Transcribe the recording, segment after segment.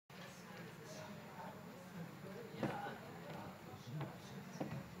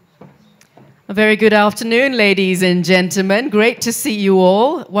A very good afternoon, ladies and gentlemen. Great to see you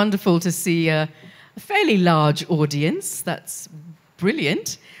all. Wonderful to see a fairly large audience. That's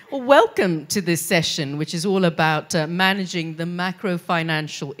brilliant. Well, welcome to this session, which is all about managing the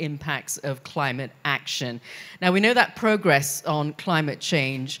macro-financial impacts of climate action. Now, we know that progress on climate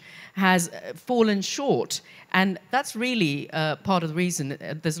change has fallen short, and that's really part of the reason.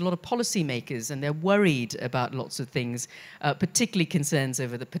 There's a lot of policymakers, and they're worried about lots of things, particularly concerns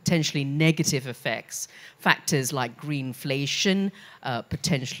over the potentially negative effects. Factors like greenflation,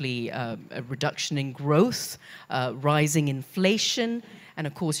 potentially a reduction in growth, rising inflation, and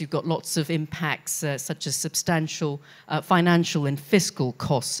of course, you've got lots of impacts such as substantial financial and fiscal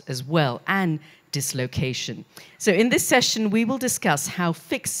costs as well, and dislocation. So in this session, we will discuss how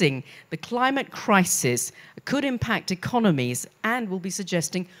fixing the climate crisis could impact economies, and we'll be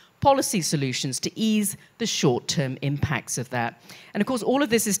suggesting policy solutions to ease the short-term impacts of that. And of course, all of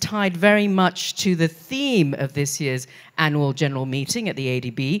this is tied very much to the theme of this year's annual general meeting at the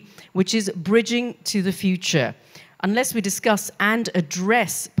ADB, which is bridging to the future. Unless we discuss and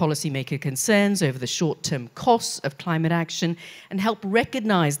address policymaker concerns over the short-term costs of climate action and help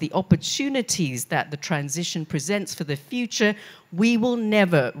recognize the opportunities that the transition presents for the future, we will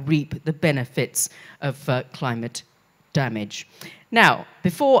never reap the benefits of climate damage. Now,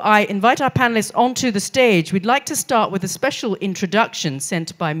 before I invite our panelists onto the stage, we'd like to start with a special introduction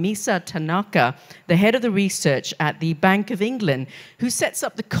sent by Misa Tanaka, the head of the research at the Bank of England, who sets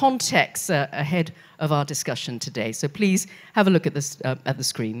up the context ahead of our discussion today. So please have a look at this at the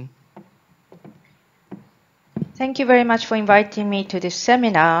screen. Thank you very much for inviting me to this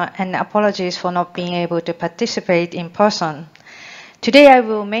seminar, and apologies for not being able to participate in person. Today I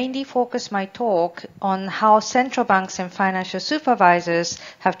will mainly focus my talk on how central banks and financial supervisors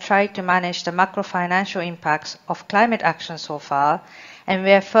have tried to manage the macro-financial impacts of climate action so far, and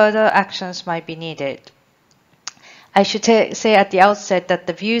where further actions might be needed. I should say at the outset that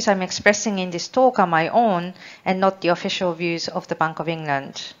the views I'm expressing in this talk are my own and not the official views of the Bank of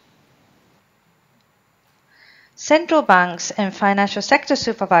England. Central banks and financial sector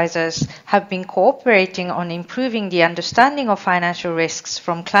supervisors have been cooperating on improving the understanding of financial risks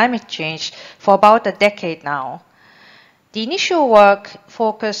from climate change for about a decade now. The initial work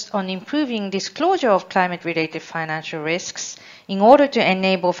focused on improving disclosure of climate-related financial risks in order to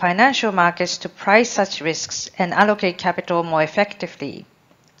enable financial markets to price such risks and allocate capital more effectively.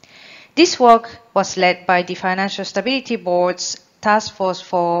 This work was led by the Financial Stability Board's Task Force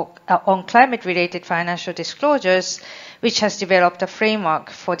on Climate-Related Financial Disclosures, which has developed a framework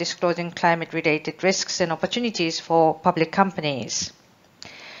for disclosing climate-related risks and opportunities for public companies.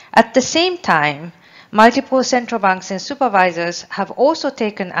 At the same time, multiple central banks and supervisors have also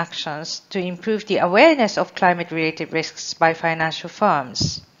taken actions to improve the awareness of climate-related risks by financial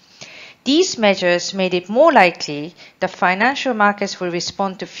firms. These measures made it more likely that financial markets will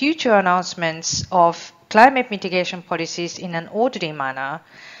respond to future announcements of climate mitigation policies in an orderly manner,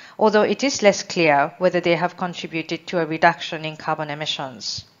 although it is less clear whether they have contributed to a reduction in carbon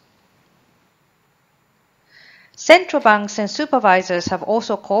emissions. Central banks and supervisors have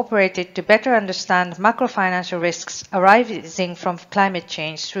also cooperated to better understand macro-financial risks arising from climate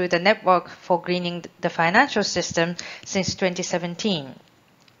change through the Network for Greening the Financial System since 2017.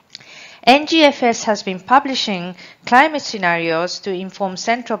 NGFS has been publishing climate scenarios to inform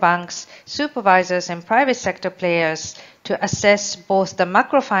central banks, supervisors, and private sector players to assess both the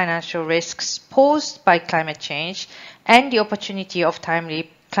macro-financial risks posed by climate change and the opportunity of timely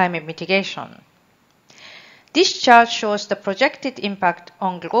climate mitigation. This chart shows the projected impact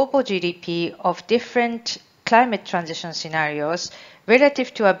on global GDP of different climate transition scenarios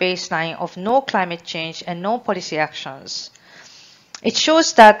relative to a baseline of no climate change and no policy actions. It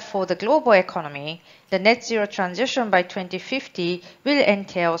shows that for the global economy, the net zero transition by 2050 will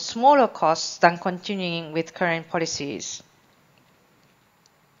entail smaller costs than continuing with current policies.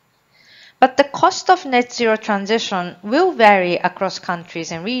 But the cost of net zero transition will vary across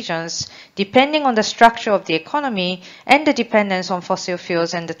countries and regions depending on the structure of the economy and the dependence on fossil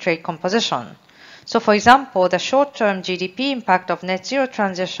fuels and the trade composition. So, for example, the short-term GDP impact of net zero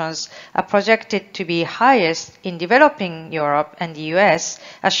transitions are projected to be highest in developing Europe and the US,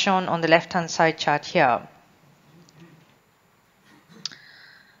 as shown on the left-hand side chart here.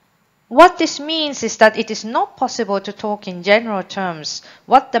 What this means is that it is not possible to talk in general terms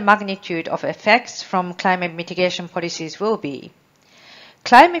what the magnitude of effects from climate mitigation policies will be.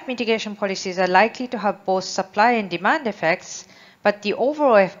 Climate mitigation policies are likely to have both supply and demand effects, but the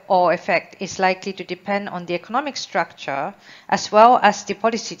overall effect is likely to depend on the economic structure as well as the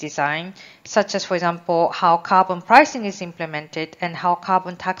policy design, such as, for example, how carbon pricing is implemented and how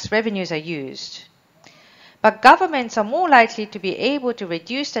carbon tax revenues are used. But governments are more likely to be able to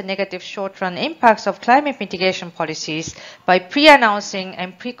reduce the negative short-run impacts of climate mitigation policies by pre-announcing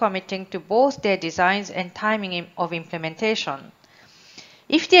and pre-committing to both their designs and timing of implementation.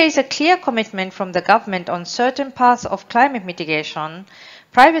 If there is a clear commitment from the government on certain paths of climate mitigation,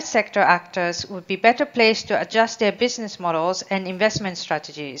 private sector actors would be better placed to adjust their business models and investment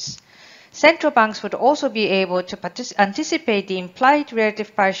strategies. Central banks would also be able to anticipate the implied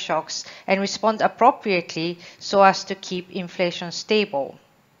relative price shocks and respond appropriately so as to keep inflation stable.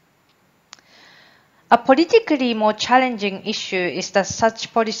 A politically more challenging issue is that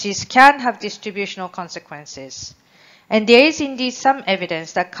such policies can have distributional consequences. And there is indeed some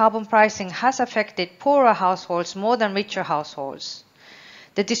evidence that carbon pricing has affected poorer households more than richer households.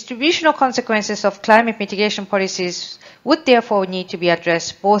 The distributional consequences of climate mitigation policies would therefore need to be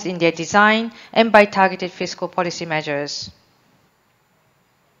addressed both in their design and by targeted fiscal policy measures.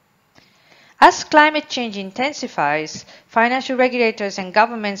 As climate change intensifies, financial regulators and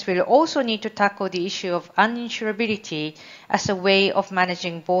governments will also need to tackle the issue of uninsurability as a way of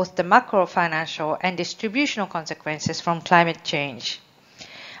managing both the macro-financial and distributional consequences from climate change.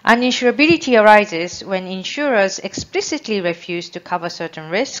 Uninsurability arises when insurers explicitly refuse to cover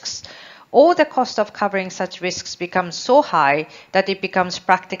certain risks, or the cost of covering such risks becomes so high that it becomes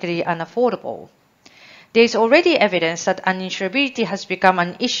practically unaffordable. There is already evidence that uninsurability has become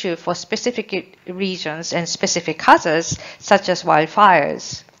an issue for specific regions and specific hazards, such as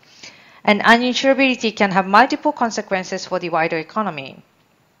wildfires. And uninsurability can have multiple consequences for the wider economy.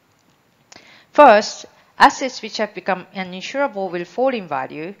 First, assets which have become uninsurable will fall in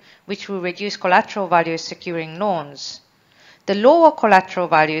value, which will reduce collateral values securing loans. The lower collateral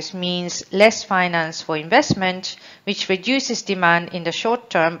values means less finance for investment, which reduces demand in the short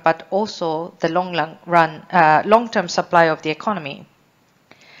term, but also the long-term supply of the economy.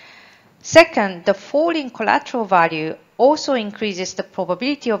 Second, the fall in collateral value also increases the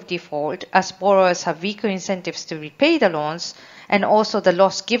probability of default as borrowers have weaker incentives to repay the loans, and also the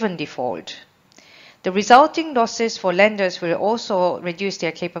loss given default. The resulting losses for lenders will also reduce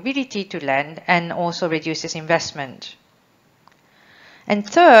their capability to lend and also reduces investment. And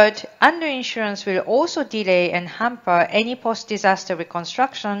third, underinsurance will also delay and hamper any post-disaster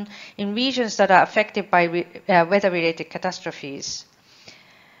reconstruction in regions that are affected by weather-related catastrophes.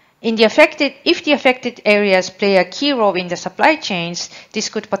 If the affected areas play a key role in the supply chains, this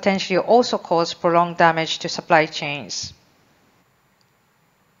could potentially also cause prolonged damage to supply chains.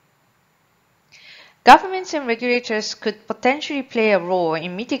 Governments and regulators could potentially play a role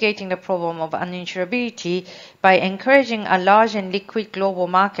in mitigating the problem of uninsurability by encouraging a large and liquid global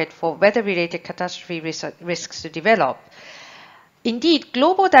market for weather-related catastrophe risks to develop. Indeed,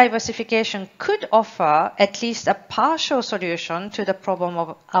 global diversification could offer at least a partial solution to the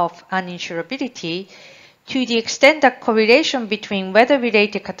problem of uninsurability, to the extent that correlation between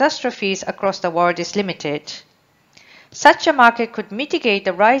weather-related catastrophes across the world is limited. Such a market could mitigate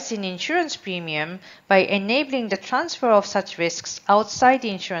the rise in insurance premium by enabling the transfer of such risks outside the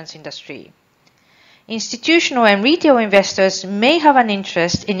insurance industry. Institutional and retail investors may have an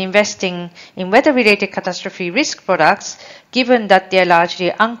interest in investing in weather-related catastrophe risk products, given that they are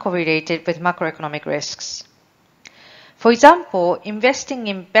largely uncorrelated with macroeconomic risks. For example, investing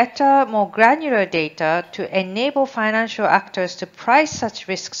in better, more granular data to enable financial actors to price such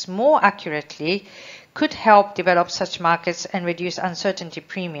risks more accurately could help develop such markets and reduce uncertainty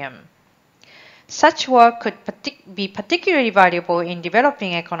premium. Such work could be particularly valuable in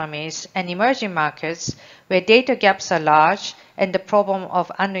developing economies and emerging markets where data gaps are large and the problem of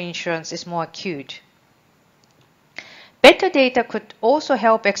underinsurance is more acute. Better data could also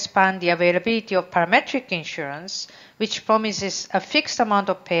help expand the availability of parametric insurance, which promises a fixed amount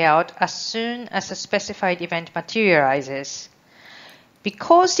of payout as soon as a specified event materializes.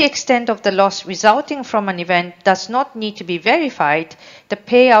 Because the extent of the loss resulting from an event does not need to be verified, the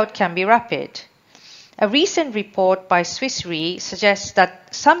payout can be rapid. A recent report by Swiss Re suggests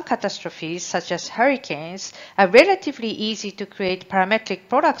that some catastrophes, such as hurricanes, are relatively easy to create parametric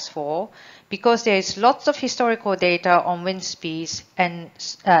products for because there is lots of historical data on wind speeds and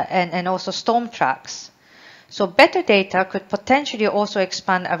also storm tracks. So better data could potentially also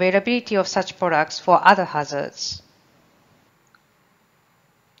expand availability of such products for other hazards.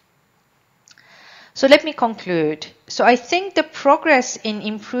 So let me conclude. So I think the progress in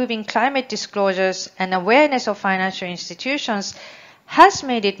improving climate disclosures and awareness of financial institutions has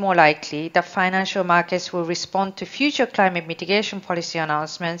made it more likely that financial markets will respond to future climate mitigation policy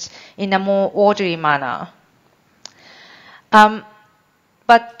announcements in a more orderly manner.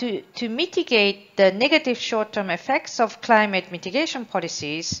 But to mitigate the negative short-term effects of climate mitigation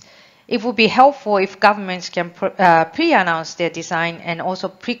policies, it would be helpful if governments can pre-announce their design and also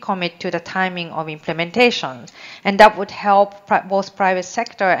pre-commit to the timing of implementation. And that would help both private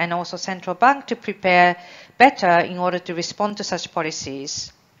sector and also central bank to prepare better in order to respond to such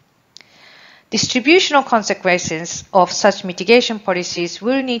policies. Distributional consequences of such mitigation policies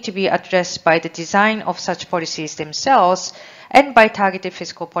will need to be addressed by the design of such policies themselves and by targeted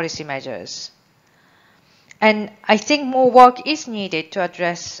fiscal policy measures. And I think more work is needed to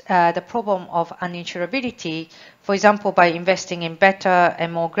address the problem of uninsurability, for example, by investing in better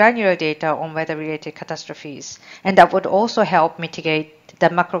and more granular data on weather-related catastrophes. And that would also help mitigate the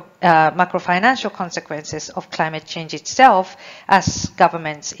macro-financial consequences of climate change itself as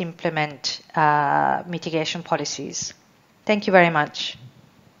governments implement mitigation policies. Thank you very much.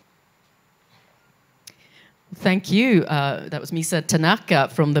 Thank you. That was Misa Tanaka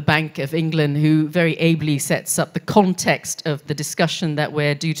from the Bank of England, who very ably sets up the context of the discussion that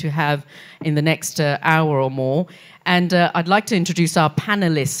we're due to have in the next hour or more. And I'd like to introduce our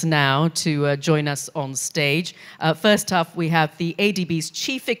panelists now to join us on stage. First up, we have the ADB's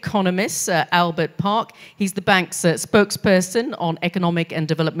chief economist, Albert Park. He's the bank's spokesperson on economic and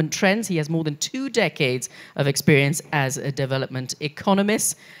development trends. He has more than 2 decades of experience as a development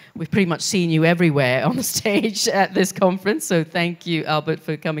economist. We've pretty much seen you everywhere on the stage at this conference, so thank you, Albert,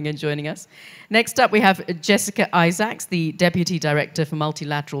 for coming and joining us. Next up, we have Jessica Isaacs, the Deputy Director for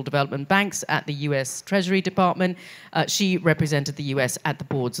Multilateral Development Banks at the US Treasury Department. She represented the US at the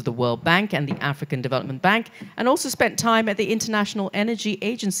boards of the World Bank and the African Development Bank, and also spent time at the International Energy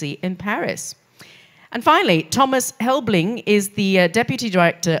Agency in Paris. And finally, Thomas Helbling is the Deputy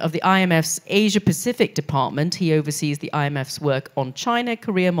Director of the IMF's Asia-Pacific Department. He oversees the IMF's work on China,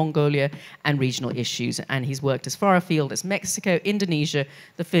 Korea, Mongolia, and regional issues. And he's worked as far afield as Mexico, Indonesia,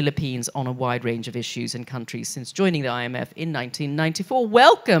 the Philippines, on a wide range of issues and countries since joining the IMF in 1994.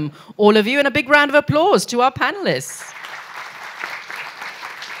 Welcome, all of you, and a big round of applause to our panelists.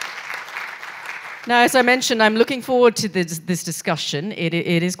 Now, as I mentioned, I'm looking forward to this discussion. It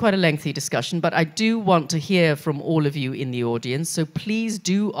is quite a lengthy discussion, but I do want to hear from all of you in the audience, so please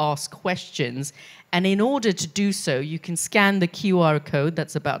do ask questions. And in order to do so, you can scan the QR code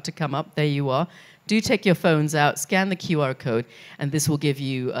that's about to come up. There you are. Do take your phones out, scan the QR code, and this will give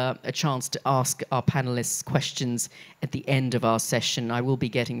you a chance to ask our panelists questions at the end of our session. I will be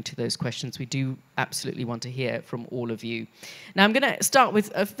getting to those questions. We do absolutely want to hear from all of you. Now, I'm going to start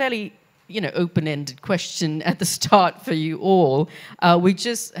with a fairly open-ended question at the start for you all. We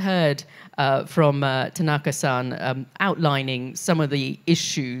just heard from Tanaka-san outlining some of the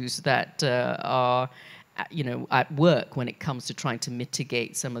issues that are at work when it comes to trying to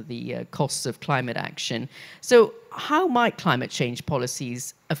mitigate some of the costs of climate action. So how might climate change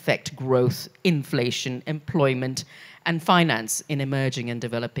policies affect growth, inflation, employment, and finance in emerging and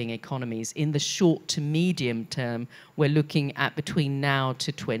developing economies in the short to medium term? We're looking at between now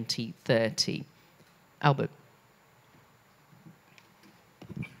to 2030. Albert.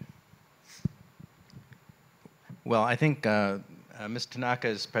 Well, I think Ms.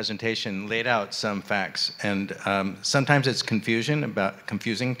 Tanaka's presentation laid out some facts, and sometimes it's confusing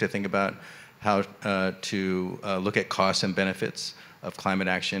to think about how to look at costs and benefits of climate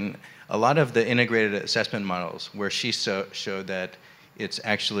action. A lot of the integrated assessment models where she showed that it's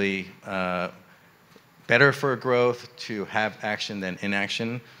actually better for growth to have action than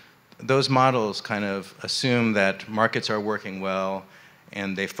inaction, those models kind of assume that markets are working well,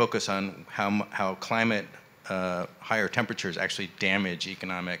 and they focus on how climate higher temperatures actually damage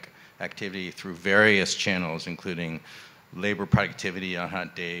economic activity through various channels, including labor productivity on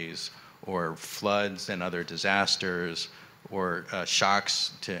hot days, or floods and other disasters, or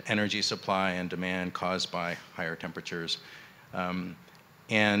shocks to energy supply and demand caused by higher temperatures.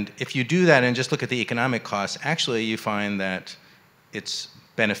 And if you do that and just look at the economic costs, actually you find that it's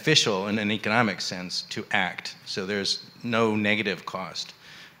beneficial in an economic sense to act. So there's no negative cost.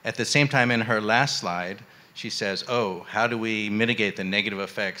 At the same time, in her last slide, she says, oh, how do we mitigate the negative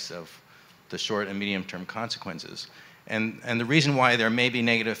effects of the short and medium term consequences? And the reason why there may be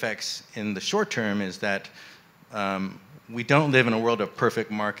negative effects in the short term is that we don't live in a world of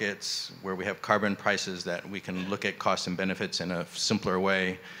perfect markets where we have carbon prices that we can look at costs and benefits in a simpler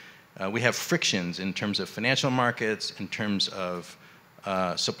way. We have frictions in terms of financial markets, in terms of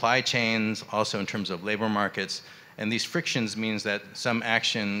supply chains, also in terms of labor markets. And these frictions means that some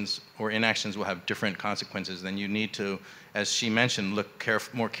actions or inactions will have different consequences. Then you need to, as she mentioned, look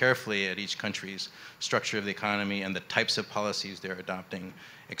more carefully at each country's structure of the economy and the types of policies they're adopting,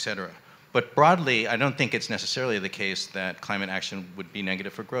 et cetera. But broadly, I don't think it's necessarily the case that climate action would be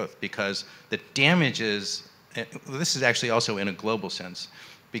negative for growth, because the damages, this is actually also in a global sense,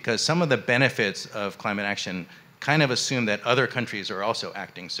 because some of the benefits of climate action kind of assume that other countries are also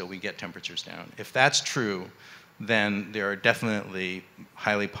acting, so we get temperatures down. If that's true, then there are definitely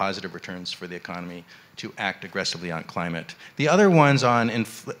highly positive returns for the economy to act aggressively on climate. The other ones on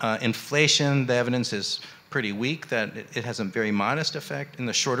inflation, the evidence is pretty weak that it has a very modest effect in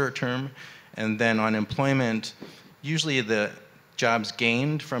the shorter term. And then on employment, usually the jobs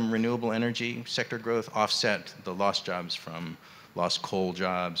gained from renewable energy sector growth offset the lost jobs from lost coal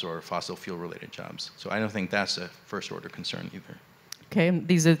jobs or fossil fuel related jobs. So I don't think that's a first order concern either. Okay, and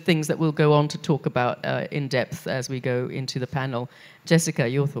these are things that we'll go on to talk about in depth as we go into the panel. Jessica,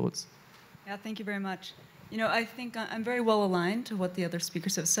 your thoughts? Yeah, thank you very much. You know, I think I'm very well aligned to what the other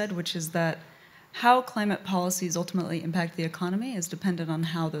speakers have said, which is that how climate policies ultimately impact the economy is dependent on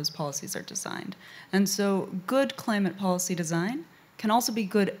how those policies are designed. And so good climate policy design can also be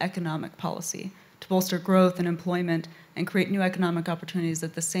good economic policy to bolster growth and employment and create new economic opportunities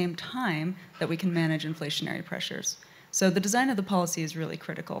at the same time that we can manage inflationary pressures. So the design of the policy is really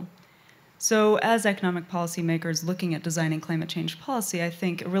critical. So as economic policymakers looking at designing climate change policy, I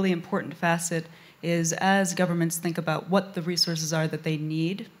think a really important facet is as governments think about what the resources are that they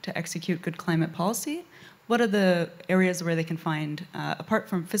need to execute good climate policy, what are the areas where they can find, apart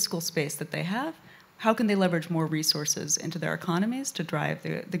from fiscal space that they have, how can they leverage more resources into their economies to drive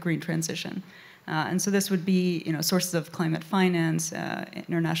the green transition? And so this would be, you know, sources of climate finance,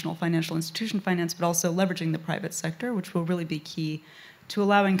 international financial institution finance, but also leveraging the private sector, which will really be key to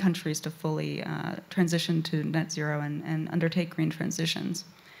allowing countries to fully transition to net zero and undertake green transitions.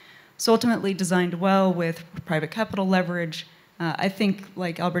 So ultimately designed well with private capital leverage, I think,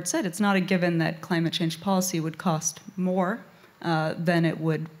 like Albert said, it's not a given that climate change policy would cost more than it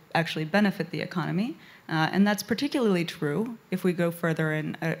would actually benefit the economy. And that's particularly true if we go further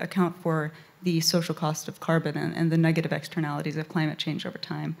and account for the social cost of carbon and the negative externalities of climate change over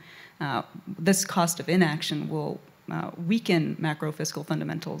time. This cost of inaction will weaken macro fiscal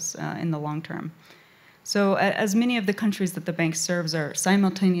fundamentals in the long term. So as many of the countries that the bank serves are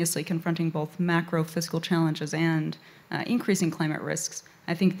simultaneously confronting both macro fiscal challenges and increasing climate risks,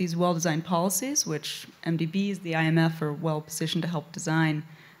 I think these well-designed policies, which MDBs, the IMF are well positioned to help design,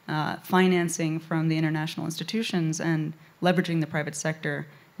 financing from the international institutions and leveraging the private sector,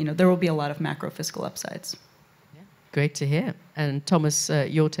 you know, there will be a lot of macro fiscal upsides. Yeah. Great to hear. And Thomas,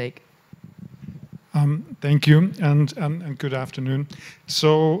 your take. Thank you, and good afternoon.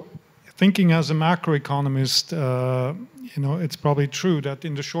 So, thinking as a macroeconomist, you know, it's probably true that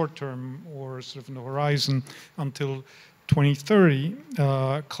in the short term or sort of in the horizon until 2030,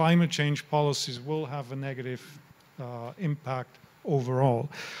 climate change policies will have a negative impact overall.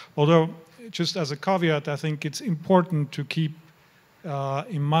 Although, just as a caveat, I think it's important to keep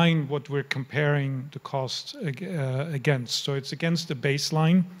in mind what we're comparing the costs against. So it's against the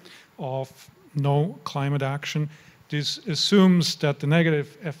baseline of no climate action. This assumes that the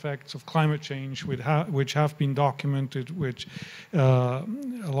negative effects of climate change, which have been documented, which a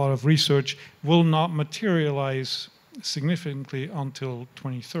lot of research, will not materialize significantly until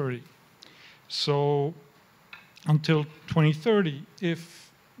 2030. So until 2030,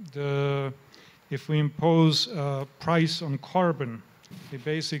 if we impose a price on carbon, it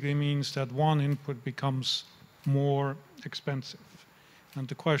basically means that one input becomes more expensive. And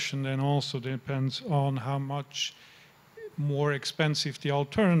the question then also depends on how much more expensive the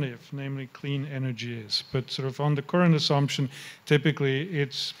alternative, namely clean energy, is. But sort of on the current assumption, typically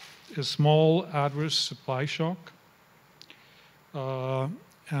it's a small adverse supply shock.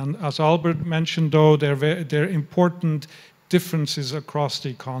 And as Albert mentioned, though, there are important differences across the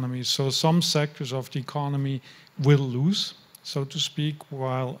economy. So some sectors of the economy will lose, so to speak,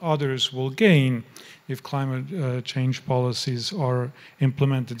 while others will gain if climate change policies are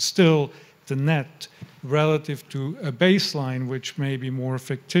implemented. Still, the net relative to a baseline, which may be more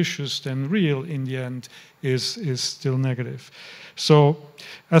fictitious than real in the end, is still negative. So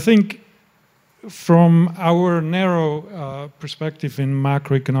I think from our narrow perspective in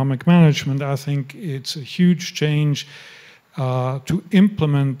macroeconomic management, I think it's a huge change to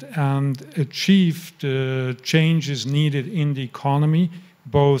implement and achieve the changes needed in the economy,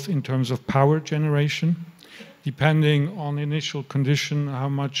 both in terms of power generation, depending on initial condition, how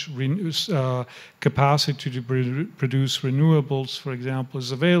much capacity to produce renewables, for example,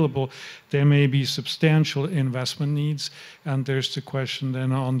 is available, there may be substantial investment needs. And there's the question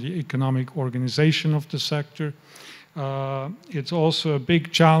then on the economic organization of the sector. It's also a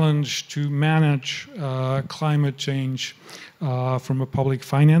big challenge to manage climate change from a public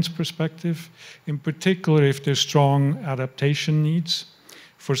finance perspective, in particular if there's strong adaptation needs.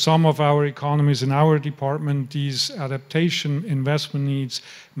 For some of our economies in our department, these adaptation investment needs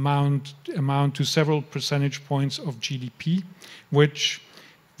amount to several percentage points of GDP, which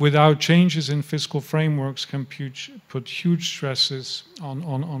without changes in fiscal frameworks can put huge stresses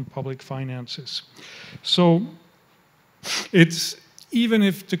on public finances. So it's, even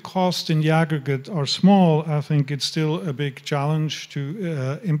if the costs in the aggregate are small, I think it's still a big challenge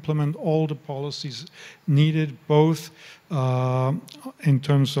to implement all the policies needed, both in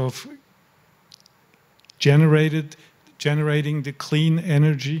terms of generating the clean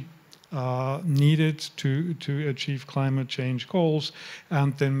energy needed to achieve climate change goals,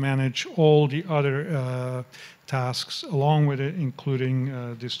 and then manage all the other tasks along with it,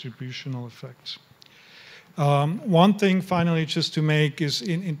 including distributional effects. One thing finally just to make is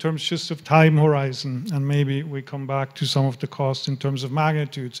in terms just of time horizon, and maybe we come back to some of the costs in terms of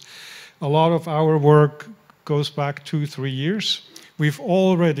magnitudes. A lot of our work goes back 2-3 years. We've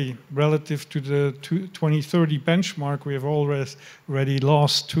already, relative to the 2030 benchmark, we have already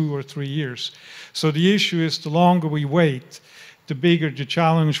lost 2 or 3 years. So the issue is the longer we wait, the bigger the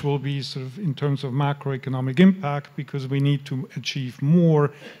challenge will be sort of in terms of macroeconomic impact, because we need to achieve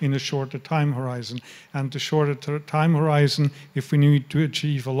more in a shorter time horizon. And the shorter time horizon, if we need to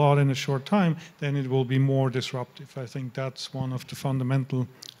achieve a lot in a short time, then it will be more disruptive. I think that's one of the fundamental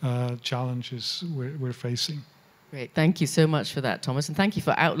challenges we're facing. Great, thank you so much for that, Thomas, and thank you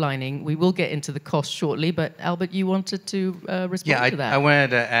for outlining. We will get into the cost shortly, but Albert, you wanted to respond to that. I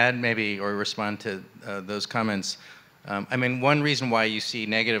wanted to add maybe, or respond to those comments. I mean, one reason why you see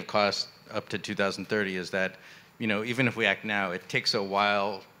negative costs up to 2030 is that, you know, even if we act now, it takes a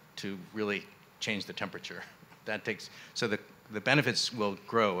while to really change the temperature. That takes, so the benefits will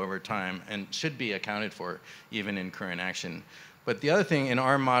grow over time and should be accounted for even in current action. But the other thing in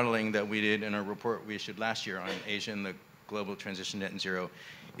our modeling that we did in our report we issued last year on Asia and the global transition to net zero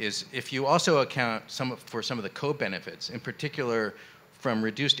is if you also account for some of the co-benefits, in particular from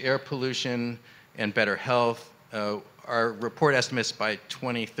reduced air pollution and better health. Our report estimates by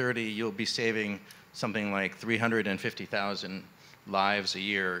 2030 you'll be saving something like 350,000 lives a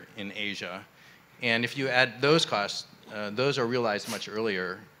year in Asia. And if you add those costs, those are realized much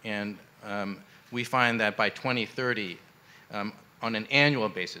earlier. And we find that by 2030, on an annual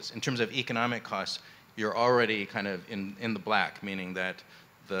basis, in terms of economic costs, you're already kind of in the black, meaning that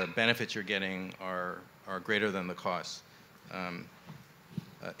the benefits you're getting are greater than the costs.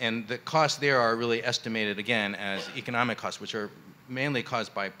 And the costs there are really estimated, again, as economic costs, which are mainly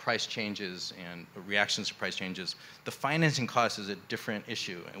caused by price changes and reactions to price changes. The financing cost is a different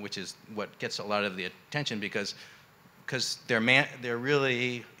issue, which is what gets a lot of the attention because they're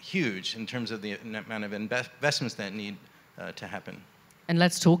really huge in terms of the amount of investments that need to happen. And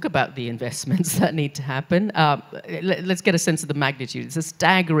let's talk about the investments that need to happen. Let's get a sense of the magnitude. It's a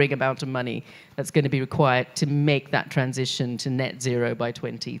staggering amount of money that's going to be required to make that transition to net zero by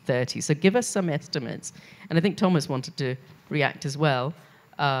 2030. So give us some estimates. And I think Thomas wanted to react as well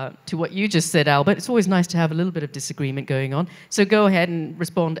to what you just said, Albert. It's always nice to have a little bit of disagreement going on. So go ahead and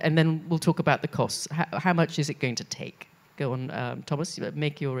respond, and then we'll talk about the costs. How much is it going to take? Go on, Thomas,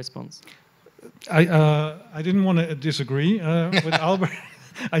 make your response. I didn't want to disagree with Albert.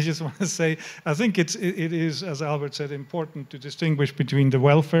 I just want to say, I think it is, as Albert said, important to distinguish between the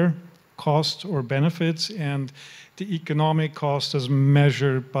welfare costs or benefits and the economic cost as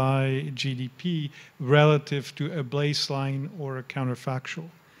measured by GDP relative to a baseline or a counterfactual,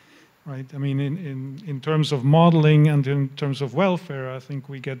 right? I mean, in terms of modeling and in terms of welfare, I think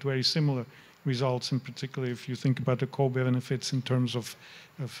we get very similar results, in particular if you think about the co-benefits in terms of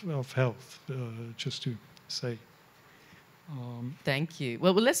health, just to say. Thank you.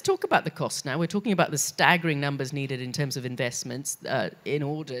 Well, let's talk about the costs now. We're talking about the staggering numbers needed in terms of investments in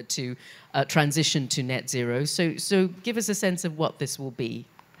order to transition to net zero. So give us a sense of what this will be.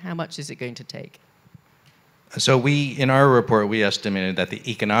 How much is it going to take? So in our report, we estimated that the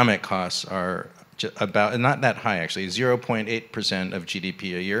economic costs are about, not that high actually, 0.8% of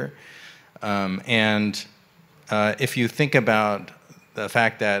GDP a year. If you think about the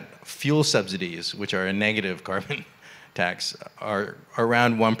fact that fuel subsidies, which are a negative carbon tax, are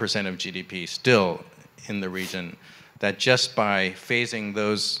around 1% of GDP still in the region, that just by phasing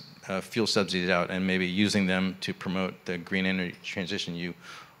those fuel subsidies out and maybe using them to promote the green energy transition, you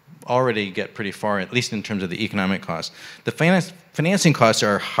already get pretty far, at least in terms of the economic costs. The financing costs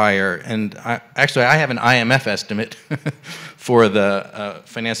are higher, and actually I have an IMF estimate for the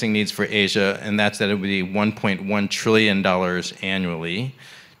financing needs for Asia, and that's that it would be $1.1 trillion annually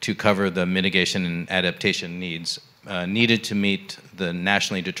to cover the mitigation and adaptation needs needed to meet the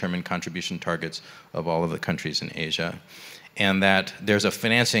nationally determined contribution targets of all of the countries in Asia. And that there's a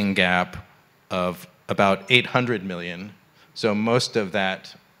financing gap of about 800 million. So most of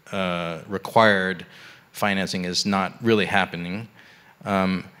that required financing is not really happening.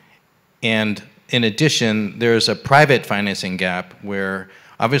 And in addition, there's a private financing gap where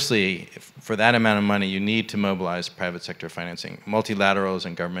obviously for that amount of money you need to mobilize private sector financing. Multilaterals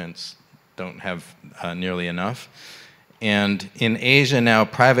and governments don't have nearly enough. And in Asia now,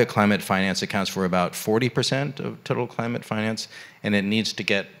 private climate finance accounts for about 40% of total climate finance, and it needs to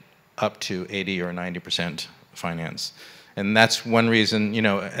get up to 80 or 90% finance. And that's one reason, you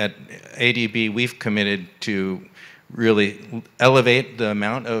know, at ADB, we've committed to really elevate the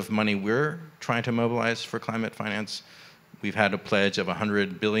amount of money we're trying to mobilize for climate finance. We've had a pledge of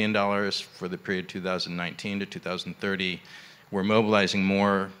 $100 billion for the period 2019 to 2030. We're mobilizing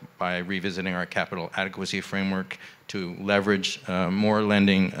more by revisiting our capital adequacy framework to leverage more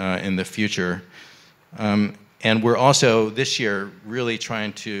lending in the future. And we're also, this year, really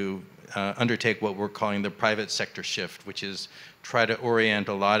trying to undertake what we're calling the private sector shift, which is try to orient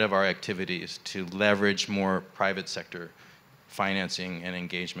a lot of our activities to leverage more private sector financing and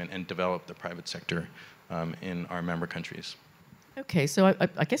engagement and develop the private sector in our member countries. Okay, so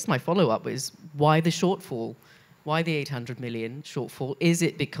I guess my follow-up is why the shortfall? Why the 800 million shortfall? Is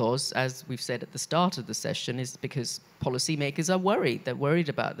it because, as we've said at the start of the session, is it because policymakers are worried? They're worried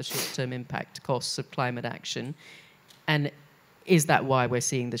about the short-term impact costs of climate action. And is that why we're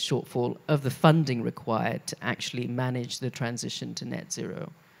seeing the shortfall of the funding required to actually manage the transition to net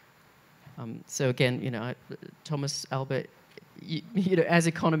zero? So again, you know, Thomas, Albert, you know, as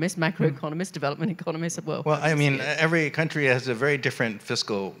economists, macroeconomists, development economists, well, I mean, every country has a very different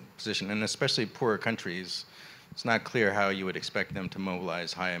fiscal position, and especially poorer countries. It's not clear how you would expect them to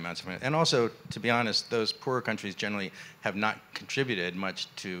mobilize high amounts of money. And also, to be honest, those poorer countries generally have not contributed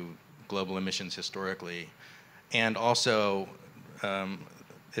much to global emissions historically. And also,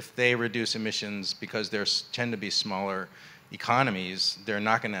 if they reduce emissions because they tend to be smaller economies, they're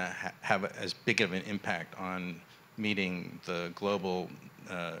not going to have as big of an impact on meeting the global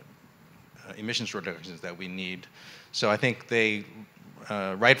emissions reductions that we need. So I think they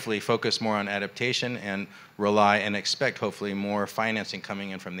rightfully focus more on adaptation and rely and expect, hopefully, more financing coming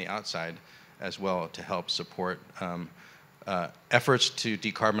in from the outside as well to help support efforts to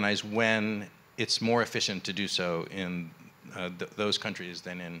decarbonize when it's more efficient to do so in those countries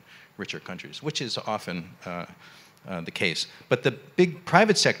than in richer countries, which is often the case. But the big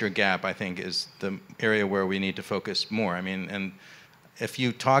private sector gap, I think, is the area where we need to focus more. I mean, and if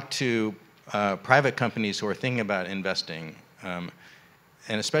you talk to private companies who are thinking about investing,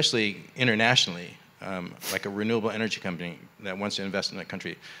 and especially internationally, like a renewable energy company that wants to invest in a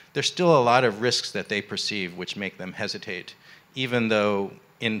country, there's still a lot of risks that they perceive which make them hesitate, even though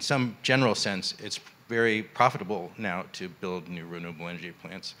in some general sense it's very profitable now to build new renewable energy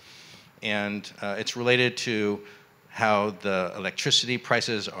plants. And it's related to how the electricity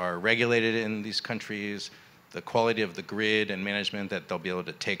prices are regulated in these countries, the quality of the grid and management that they'll be able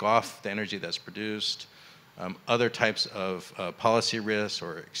to take off the energy that's produced, other types of policy risks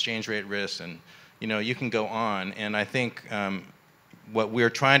or exchange rate risks, and you know, you can go on. And I think what we're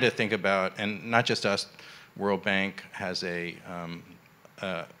trying to think about, and not just us, World Bank has a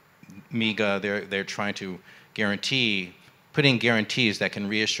MIGA, they're trying to putting guarantees that can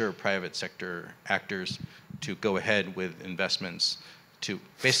reassure private sector actors to go ahead with investments to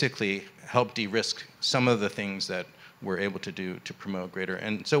basically help de-risk some of the things that we're able to do to promote greater.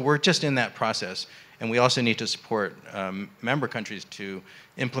 And so we're just in that process. And we also need to support member countries to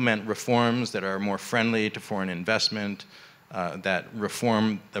implement reforms that are more friendly to foreign investment, that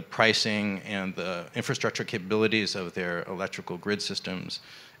reform the pricing and the infrastructure capabilities of their electrical grid systems,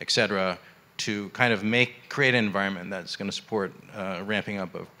 et cetera, to kind of create an environment that's going to support ramping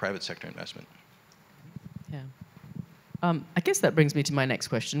up of private sector investment. Yeah. I guess that brings me to my next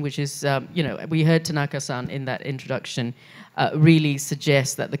question, which is, you know, we heard Tanaka-san in that introduction really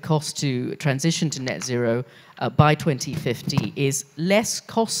suggest that the cost to transition to net zero by 2050 is less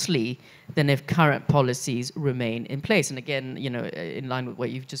costly than if current policies remain in place. And again, you know, in line with what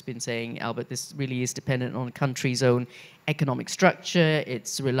you've just been saying, Albert, this really is dependent on a country's own economic structure,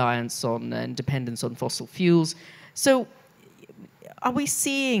 its reliance on and dependence on fossil fuels. So are we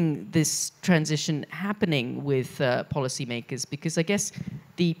seeing this transition happening with policymakers? Because I guess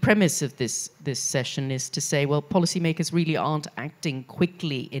the premise of this session is to say, well, policymakers really aren't acting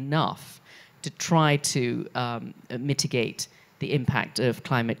quickly enough to try to mitigate the impact of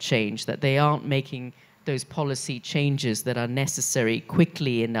climate change, that they aren't making those policy changes that are necessary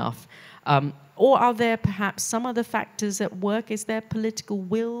quickly enough. Or are there perhaps some other factors at work? Is there political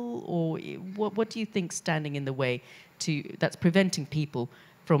will, or what do you think standing in the way that's preventing people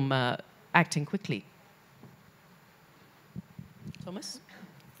from acting quickly? Thomas?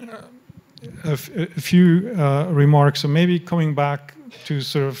 A few remarks. So maybe coming back to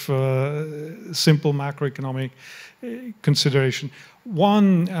sort of simple macroeconomic consideration.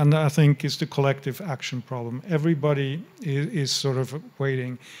 One, and I think, is the collective action problem. Everybody is sort of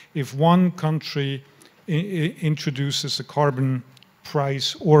waiting. If one country introduces a carbon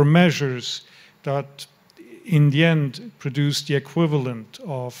price or measures that in the end produce the equivalent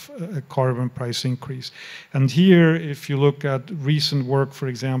of a carbon price increase. And here, if you look at recent work, for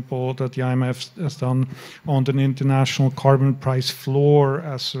example, that the IMF has done on an international carbon price floor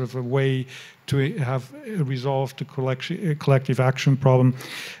as sort of a way to have resolved the collective action problem,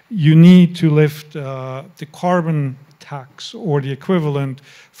 you need to lift the carbon tax or the equivalent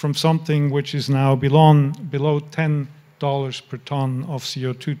from something which is now below $10 per ton of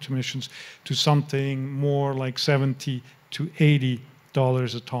CO2 emissions to something more like $70 to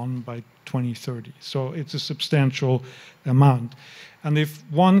 $80 a ton by 2030. So it's a substantial amount. And if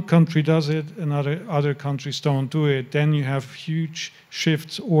one country does it and other countries don't do it, then you have huge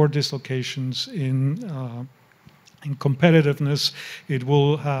shifts or dislocations in competitiveness. It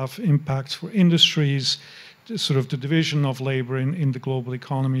will have impacts for industries, sort of the division of labor in the global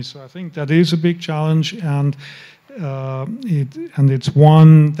economy. So I think that is a big challenge, and it's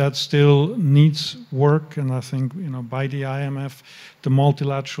one that still needs work. And I think, by the IMF, the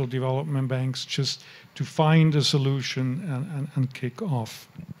multilateral development banks, just to find a solution and kick off.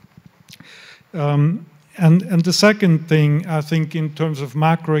 And the second thing, I think, in terms of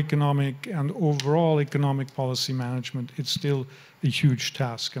macroeconomic and overall economic policy management, it's still a huge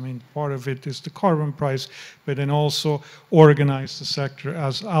task. I mean, part of it is the carbon price, but then also organize the sector,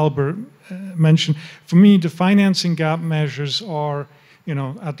 as Albert mentioned. For me, the financing gap measures are,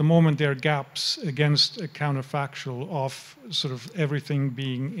 at the moment, they're gaps against a counterfactual of sort of everything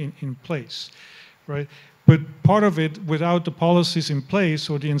being in place, right? But part of it, without the policies in place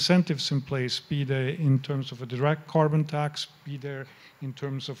or the incentives in place, be they in terms of a direct carbon tax, be there in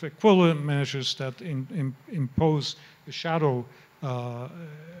terms of equivalent measures that impose the shadow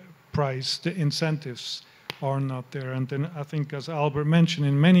price, the incentives are not there. And then I think, as Albert mentioned,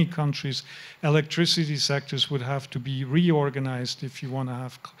 in many countries, electricity sectors would have to be reorganized if you want to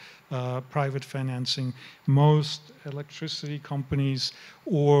have private financing. Most electricity companies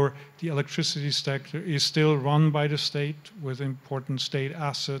or the electricity sector is still run by the state with important state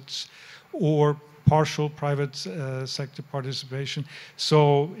assets or partial private sector participation.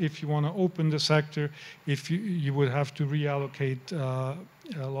 So if you want to open the sector, if you would have to reallocate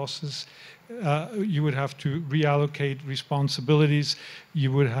losses, you would have to reallocate responsibilities,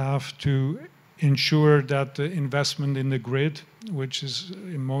 you would have to ensure that the investment in the grid, which is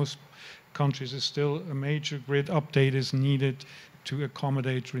in most countries is still a major grid update, is needed to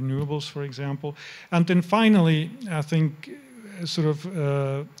accommodate renewables, for example. And then finally, I think sort of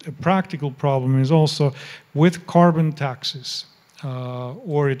a practical problem is also with carbon taxes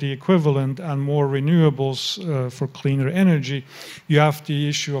or the equivalent and more renewables for cleaner energy, you have the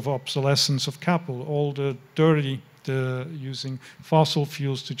issue of obsolescence of capital. All the dirty, using fossil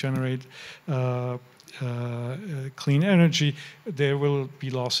fuels to generate clean energy, there will be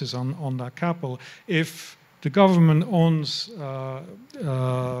losses on that capital. If the government owns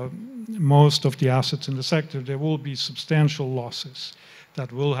most of the assets in the sector, there will be substantial losses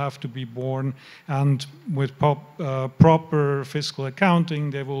that will have to be borne, and with proper fiscal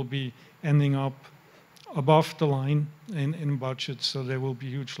accounting, they will be ending up above the line in budgets, so there will be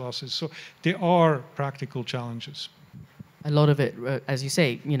huge losses. So there are practical challenges. A lot of it, as you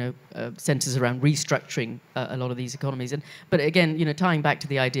say, centers around restructuring a lot of these economies. But again, tying back to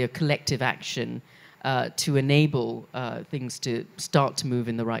the idea of collective action to enable things to start to move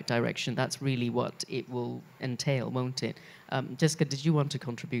in the right direction, that's really what it will entail, won't it? Jessica, did you want to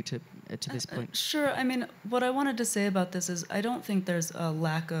contribute to this point? Sure. I mean, what I wanted to say about this is I don't think there's a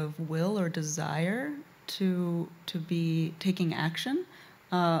lack of will or desire to be taking action.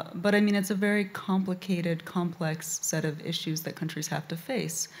 But I mean, it's a very complicated, complex set of issues that countries have to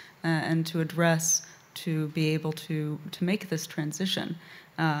face and to address to be able to make this transition.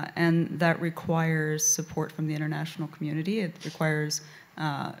 And that requires support from the international community. It requires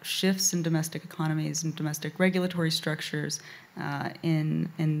shifts in domestic economies and domestic regulatory structures,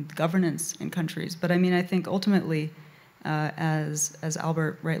 in governance in countries. But I mean, I think ultimately, as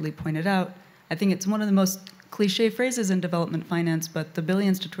Albert rightly pointed out, I think it's one of the most cliche phrases in development finance, but the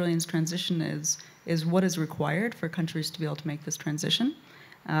billions to trillions transition is what is required for countries to be able to make this transition.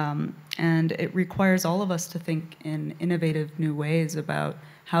 And it requires all of us to think in innovative new ways about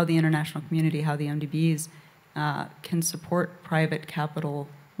how the international community, how the MDBs can support private capital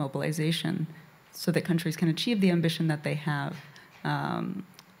mobilization so that countries can achieve the ambition that they have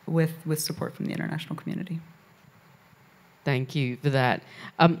with support from the international community. Thank you for that.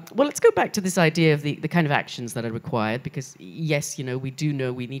 Well, let's go back to this idea of the kind of actions that are required, because yes, we do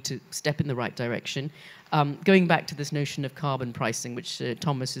know we need to step in the right direction. Going back to this notion of carbon pricing, which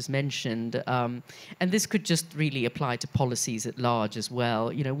Thomas has mentioned, and this could just really apply to policies at large as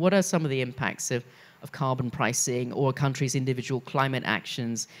well. What are some of the impacts of carbon pricing or a country's individual climate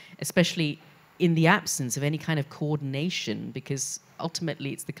actions, especially in the absence of any kind of coordination, because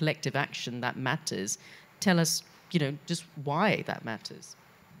ultimately it's the collective action that matters. Tell us, just why that matters.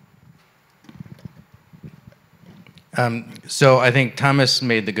 So I think Thomas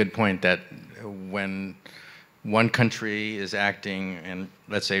made the good point that when one country is acting and,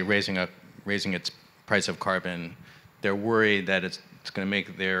 let's say, raising its price of carbon, they're worried that it's going to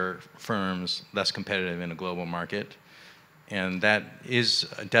make their firms less competitive in a global market. And that is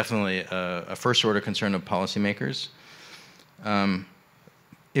definitely a first-order concern of policymakers.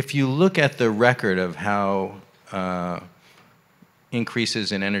 If you look at the record of how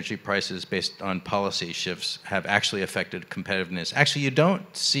increases in energy prices based on policy shifts have actually affected competitiveness, actually you don't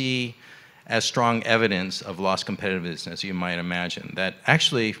see as strong evidence of lost competitiveness as you might imagine. That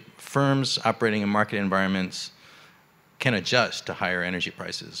actually firms operating in market environments can adjust to higher energy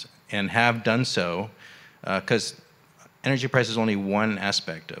prices and have done so, because energy price is only one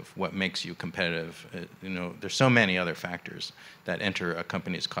aspect of what makes you competitive. There's so many other factors that enter a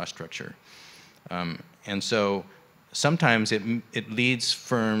company's cost structure. And so sometimes it leads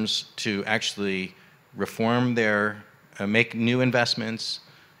firms to actually reform make new investments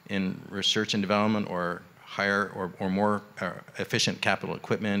in research and development or higher or more efficient capital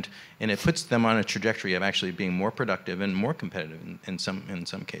equipment, and it puts them on a trajectory of actually being more productive and more competitive in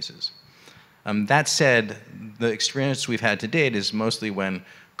some cases. That said, the experience we've had to date is mostly when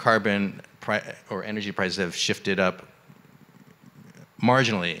carbon or energy prices have shifted up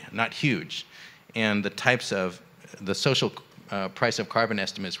marginally, not huge. And the types of the social price of carbon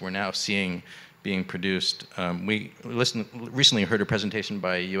estimates we're now seeing being produced. We recently heard a presentation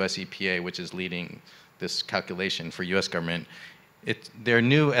by US EPA, which is leading this calculation for US government. Their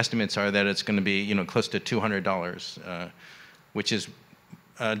new estimates are that it's going to be close to $200, which is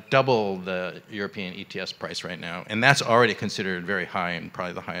double the European ETS price right now. And that's already considered very high and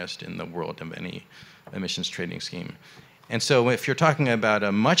probably the highest in the world of any emissions trading scheme. And so if you're talking about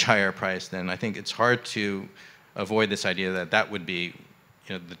a much higher price, then I think it's hard to avoid this idea that that would be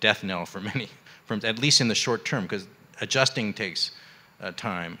the death knell for many firms, at least in the short term, because adjusting takes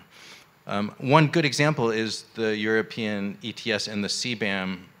time. One good example is the European ETS and the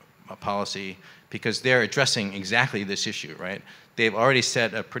CBAM policy, because they're addressing exactly this issue, right? They've already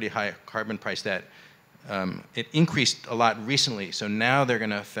set a pretty high carbon price that it increased a lot recently, so now they're going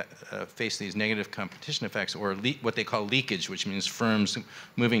to face these negative competition effects, or what they call leakage, which means firms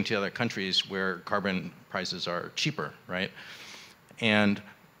moving to other countries where carbon prices are cheaper, right? And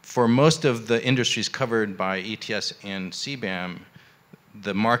for most of the industries covered by ETS and CBAM,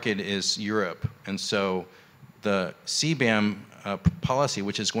 the market is Europe, and so the CBAM policy,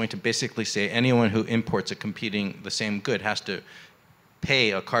 which is going to basically say anyone who imports the same good has to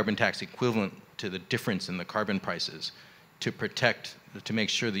pay a carbon tax equivalent to the difference in the carbon prices to make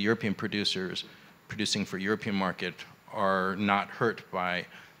sure the European producers producing for European market are not hurt by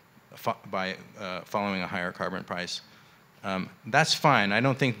following a higher carbon price. That's fine. I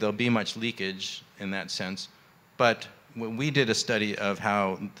don't think there'll be much leakage in that sense, but when we did a study of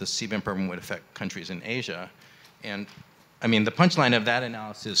how the CBAM program would affect countries in Asia, and I mean, the punchline of that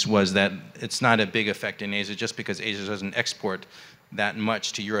analysis was that it's not a big effect in Asia just because Asia doesn't export that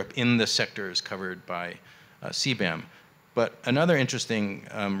much to Europe in the sectors covered by CBAM. But another interesting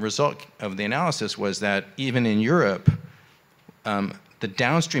result of the analysis was that even in Europe, the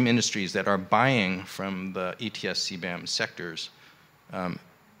downstream industries that are buying from the ETS CBAM sectors,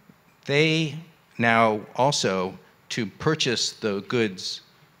 they now also, to purchase the goods,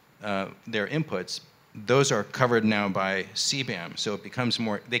 their inputs, those are covered now by CBAM, so it becomes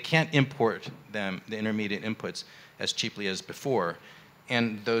more, they can't import them, the intermediate inputs, as cheaply as before.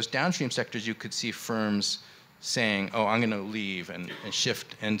 And those downstream sectors, you could see firms saying, oh, I'm going to leave and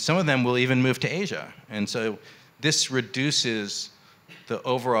shift. And some of them will even move to Asia. And so this reduces the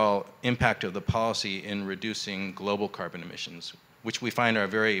overall impact of the policy in reducing global carbon emissions, which we find are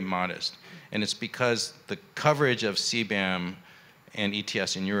very modest. And it's because the coverage of CBAM and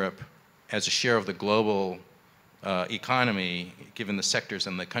ETS in Europe as a share of the global economy, given the sectors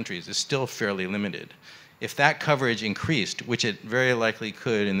and the countries, is still fairly limited. If that coverage increased, which it very likely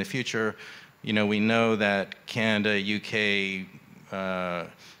could in the future, you know, we know that Canada, UK,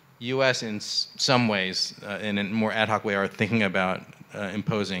 US in some ways, in a more ad hoc way, are thinking about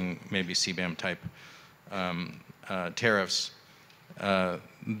imposing maybe CBAM type tariffs.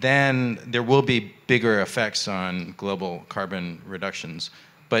 Then there will be bigger effects on global carbon reductions.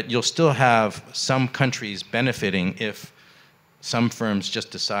 But you'll still have some countries benefiting if some firms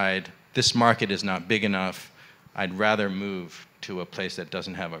just decide, this market is not big enough, I'd rather move to a place that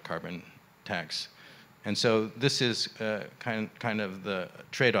doesn't have a carbon tax. And so this is kind of the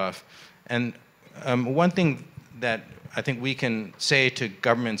trade-off. And one thing that I think we can say to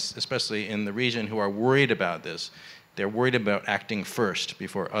governments, especially in the region, who are worried about this, they're worried about acting first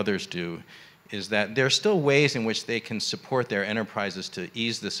before others do, is that there are still ways in which they can support their enterprises to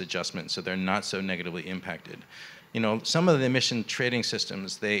ease this adjustment so they're not so negatively impacted. You know, some of the emission trading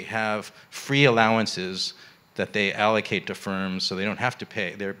systems, they have free allowances that they allocate to firms so they don't have to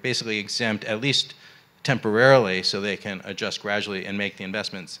pay. They're basically exempt, at least temporarily, so they can adjust gradually and make the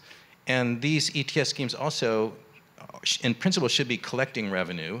investments. And these ETS schemes also, in principle, should be collecting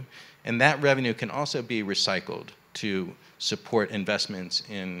revenue, and that revenue can also be recycled to support investments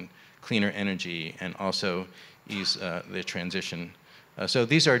in cleaner energy and also ease the transition. So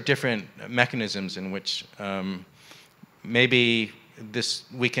these are different mechanisms in which maybe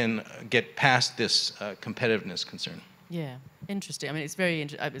we can get past this competitiveness concern. Yeah, interesting. I mean, it's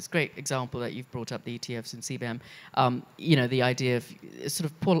it's a great example that you've brought up, the ETFs and CBAM. You know, the idea of sort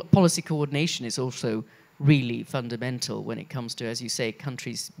of policy coordination is also really fundamental when it comes to, as you say,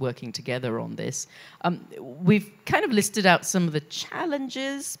 countries working together on this. We've kind of listed out some of the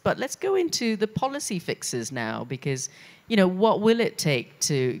challenges, but let's go into the policy fixes now, because, you know, what will it take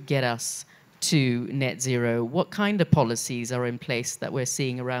to get us to net zero? What kind of policies are in place that we're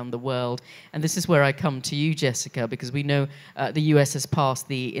seeing around the world? And this is where I come to you, Jessica, because we know the US has passed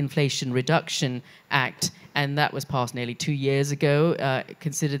the Inflation Reduction Act, and that was passed nearly 2 years ago,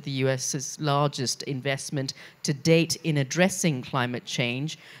 considered the US's largest investment to date in addressing climate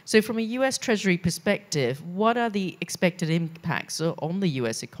change. So from a US Treasury perspective, what are the expected impacts on the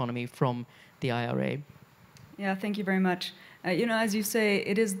US economy from the IRA? Yeah, thank you very much. You know, as you say,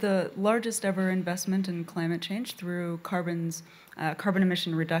 it is the largest ever investment in climate change through carbon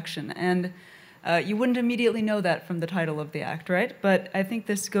emission reduction. And you wouldn't immediately know that from the title of the act, right? But I think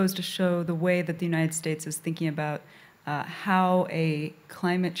this goes to show the way that the United States is thinking about how a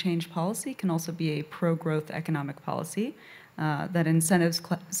climate change policy can also be a pro-growth economic policy that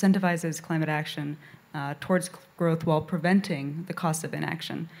incentivizes climate action towards growth while preventing the cost of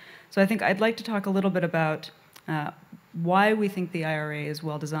inaction. So I think I'd like to talk a little bit about why we think the IRA is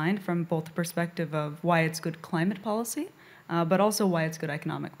well designed from both the perspective of why it's good climate policy, but also why it's good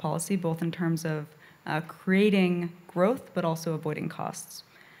economic policy, both in terms of creating growth, but also avoiding costs.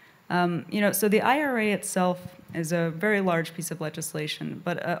 You know, so the IRA itself is a very large piece of legislation,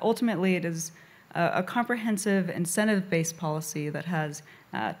 but ultimately it is a comprehensive incentive-based policy that has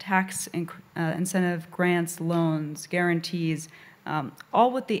tax incentive grants, loans, guarantees, all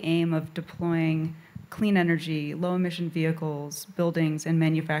with the aim of deploying clean energy, low-emission vehicles, buildings, and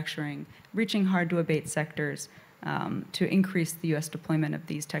manufacturing, reaching hard-to-abate sectors to increase the U.S. deployment of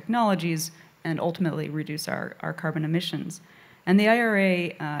these technologies and ultimately reduce our carbon emissions. And the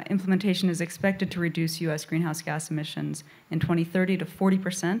IRA implementation is expected to reduce U.S. greenhouse gas emissions in 2030 to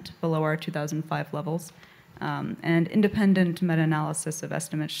 40% below our 2005 levels. And independent meta-analysis of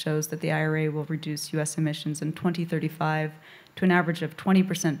estimates shows that the IRA will reduce U.S. emissions in 2035 to an average of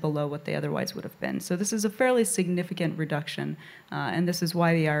 20% below what they otherwise would have been. So this is a fairly significant reduction, and this is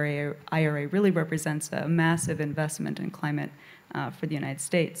why the IRA really represents a massive investment in climate for the United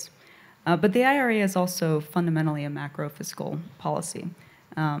States. But the IRA is also fundamentally a macro-fiscal policy.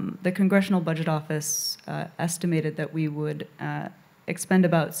 The Congressional Budget Office estimated that we would expend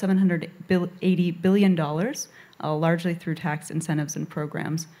about $780 billion, largely through tax incentives and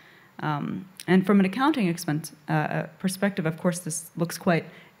programs. And from an accounting expense perspective, of course, this looks quite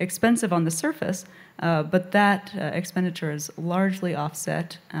expensive on the surface, but that expenditure is largely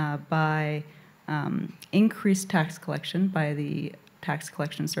offset by increased tax collection by the Tax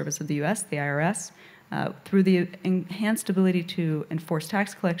Collection Service of the US, the IRS, through the enhanced ability to enforce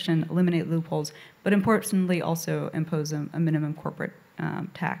tax collection, eliminate loopholes, but importantly also impose a minimum corporate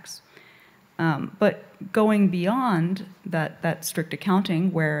tax. But going beyond that strict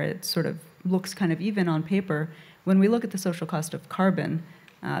accounting, where it sort of looks kind of even on paper, when we look at the social cost of carbon,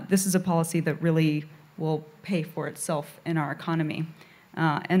 this is a policy that really will pay for itself in our economy.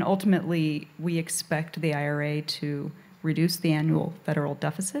 And ultimately, we expect the IRA to reduce the annual federal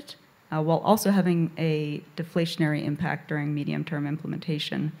deficit, while also having a deflationary impact during medium-term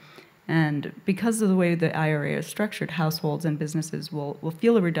implementation. And because of the way the IRA is structured, households and businesses will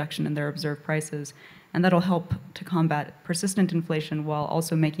feel a reduction in their observed prices, and that'll help to combat persistent inflation while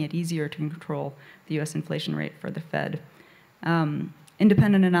also making it easier to control the US inflation rate for the Fed.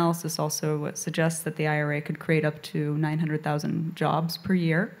 Independent analysis also suggests that the IRA could create up to 900,000 jobs per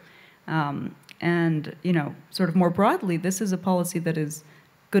year. And, you know, sort of more broadly, this is a policy that is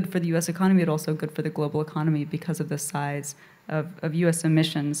good for the US economy, but also good for the global economy because of the size of US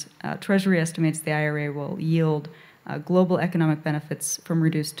emissions. Treasury estimates the IRA will yield global economic benefits from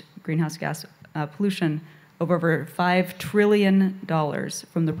reduced greenhouse gas pollution of over $5 trillion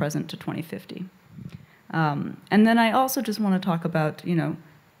from the present to 2050. And then I also just want to talk about, you know,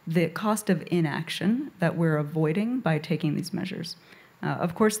 the cost of inaction that we're avoiding by taking these measures.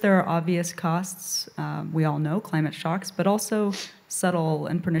 Of course, there are obvious costs, we all know, climate shocks, but also subtle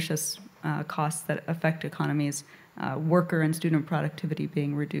and pernicious costs that affect economies, worker and student productivity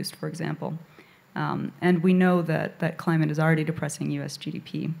being reduced, for example. And we know that climate is already depressing US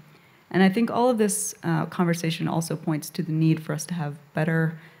GDP. And I think all of this conversation also points to the need for us to have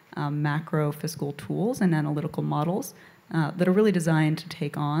better macro fiscal tools and analytical models that are really designed to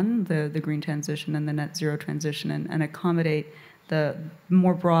take on the green transition and the net zero transition and accommodate the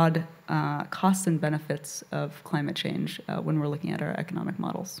more broad costs and benefits of climate change when we're looking at our economic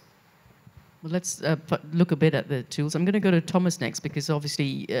models. Well, let's look a bit at the tools. I'm going to go to Thomas next because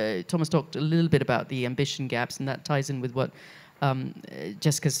obviously Thomas talked a little bit about the ambition gaps, and that ties in with what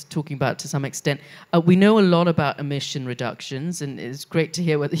Jessica's talking about to some extent. We know a lot about emission reductions, and it's great to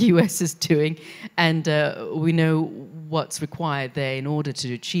hear what the US is doing, and we know what's required there in order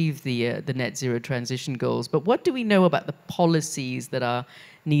to achieve the net zero transition goals. But what do we know about the policies that are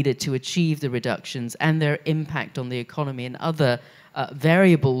needed to achieve the reductions and their impact on the economy and other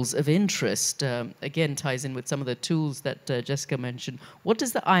variables of interest? Again, ties in with some of the tools that Jessica mentioned. What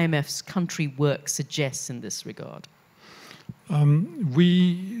does the IMF's country work suggest in this regard?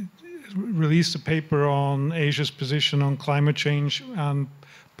 We released a paper on Asia's position on climate change, and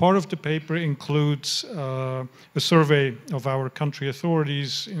part of the paper includes a survey of our country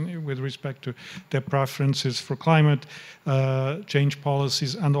authorities with respect to their preferences for climate change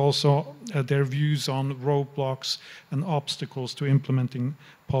policies, and also their views on roadblocks and obstacles to implementing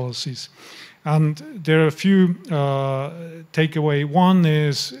policies. And there are a few takeaway. One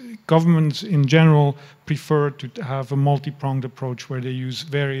is governments in general prefer to have a multi-pronged approach where they use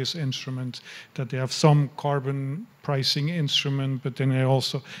various instruments, that they have some carbon pricing instrument, but then they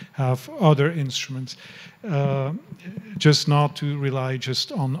also have other instruments, just not to rely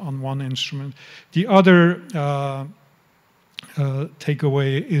just on one instrument. The other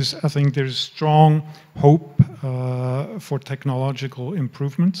takeaway is, I think there's strong hope for technological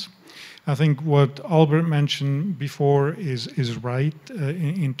improvements. I think what Albert mentioned before is right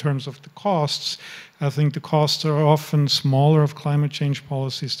in terms of the costs. I think the costs are often smaller of climate change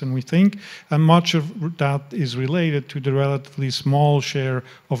policies than we think, and much of that is related to the relatively small share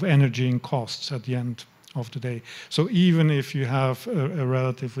of energy in costs at the end of the day. So even if you have a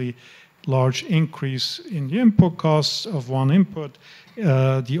relatively large increase in the input costs of one input,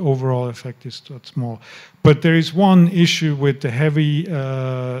 the overall effect is that small. But there is one issue with the heavy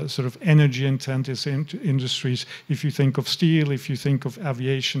sort of energy intensive industries. If you think of steel, if you think of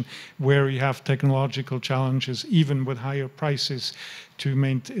aviation, where you have technological challenges, even with higher prices,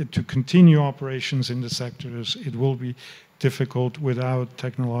 to continue operations in the sectors, it will be difficult without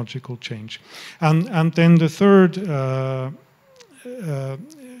technological change. And then the third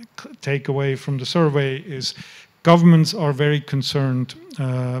takeaway from the survey is governments are very concerned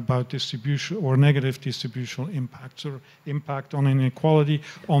about distribution or negative distributional impacts, or impact on inequality,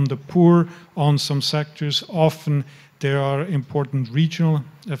 on the poor, on some sectors. Often there are important regional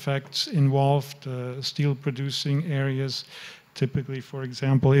effects involved, steel producing areas. Typically, for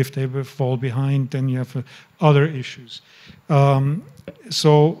example, if they fall behind, then you have other issues.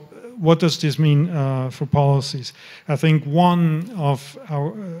 So what does this mean for policies? I think one of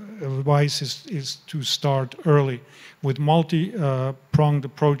our advice is to start early. With multi-pronged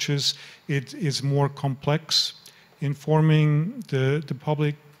approaches, it is more complex. Informing the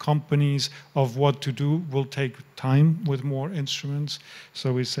public companies of what to do will take time with more instruments.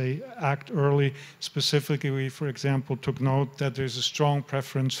 So we say act early. Specifically, we, for example, took note that there's a strong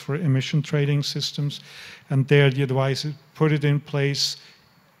preference for emission trading systems. And there the advice is put it in place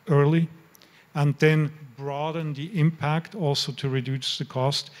early and then broaden the impact also to reduce the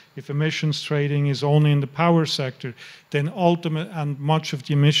cost. If emissions trading is only in the power sector, then much of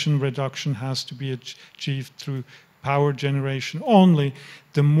the emission reduction has to be achieved through power generation only,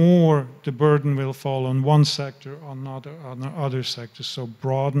 the more the burden will fall on one sector or on other sectors. So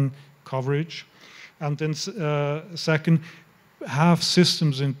broaden coverage. And then second, have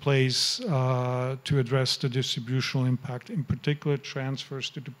systems in place to address the distributional impact, in particular transfers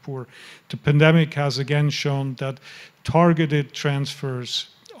to the poor. The pandemic has again shown that targeted transfers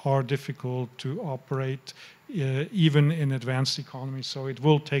are difficult to operate even in advanced economies. So it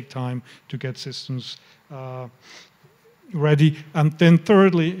will take time to get systems ready. And then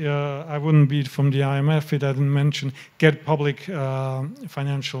thirdly, I wouldn't be from the IMF, it I didn't mention, get public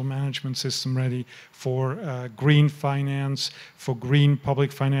financial management system ready for green finance, for green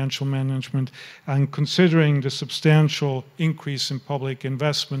public financial management, and considering the substantial increase in public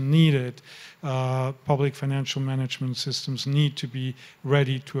investment needed, public financial management systems need to be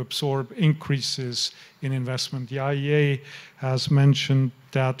ready to absorb increases in investment. The IEA has mentioned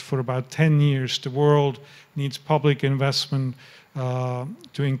that for about 10 years, the world needs public investment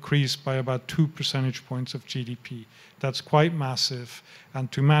to increase by about 2 percentage points of GDP. That's quite massive.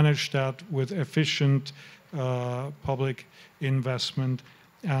 And to manage that with efficient public investment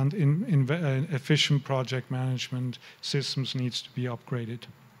and efficient project management systems needs to be upgraded.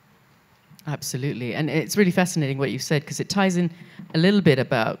 Absolutely. And it's really fascinating what you've said, because it ties in a little bit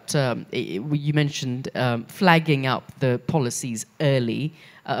about, you mentioned flagging up the policies early,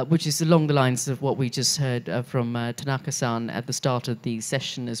 which is along the lines of what we just heard from Tanaka-san at the start of the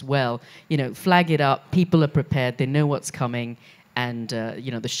session as well. You know, flag it up, people are prepared, they know what's coming, and you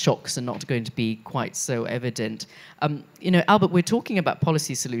know, the shocks are not going to be quite so evident. You know, Albert, we're talking about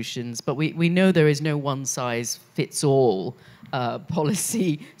policy solutions, but we know there is no one-size-fits-all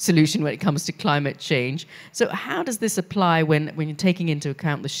policy solution when it comes to climate change. So how does this apply when you're taking into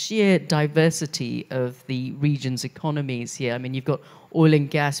account the sheer diversity of the region's economies here? I mean, you've got oil and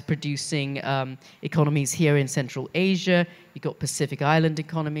gas producing economies here in Central Asia. You've got Pacific Island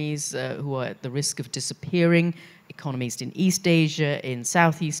economies who are at the risk of disappearing, economies in East Asia, in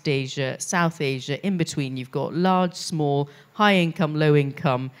Southeast Asia, South Asia. In between, you've got large, small, high income, low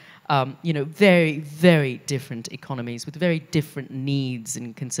income, you know, very, very different economies with very different needs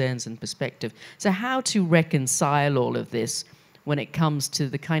and concerns and perspective. So how to reconcile all of this when it comes to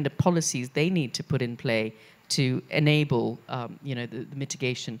the kind of policies they need to put in play to enable, you know, the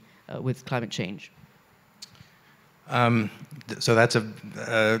mitigation with climate change? So that's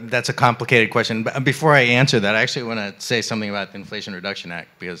a complicated question. But before I answer that, I actually want to say something about the Inflation Reduction Act,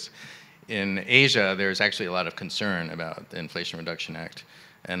 because in Asia, there's actually a lot of concern about the Inflation Reduction Act.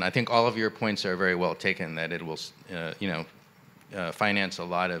 And I think all of your points are very well taken, that it will, you know, finance a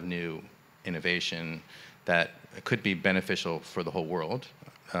lot of new innovation that could be beneficial for the whole world,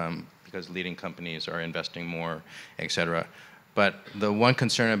 because leading companies are investing more, et cetera. But the one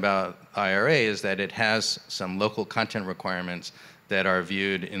concern about IRA is that it has some local content requirements that are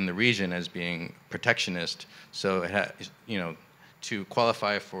viewed in the region as being protectionist. So it has, you know, to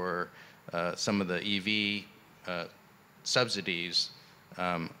qualify for some of the EV subsidies,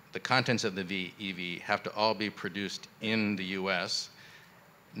 the contents of the EV have to all be produced in the US.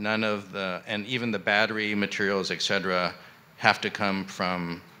 None of the, and even the battery materials, et cetera, have to come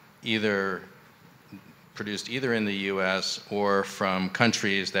from produced either in the US or from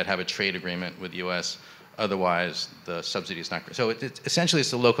countries that have a trade agreement with the US. Otherwise, the subsidy is not. So essentially,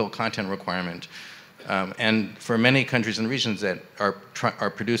 it's a local content requirement. And for many countries and regions that are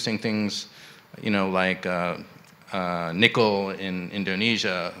producing things, you know, like nickel in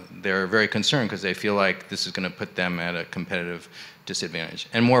Indonesia, they're very concerned because they feel like this is going to put them at a competitive disadvantage.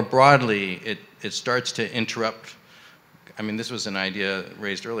 And more broadly, it starts to interrupt. I mean, this was an idea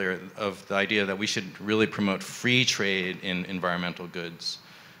raised earlier of the idea that we should really promote free trade in environmental goods,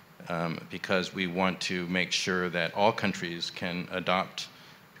 because we want to make sure that all countries can adopt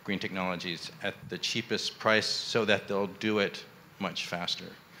green technologies at the cheapest price so that they'll do it much faster.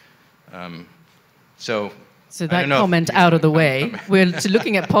 So So that comment out of the way, we're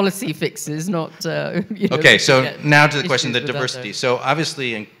looking at policy fixes, not. Okay, so now to the question of the diversity. So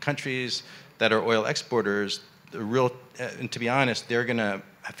obviously, in countries that are oil exporters, the real, and to be honest, they're going to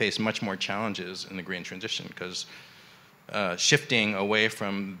face much more challenges in the green transition because shifting away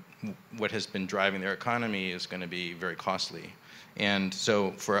from what has been driving their economy is going to be very costly. And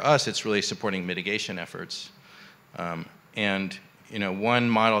so for us, it's really supporting mitigation efforts. And one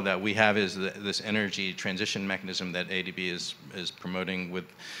model that we have is this energy transition mechanism that ADB is promoting with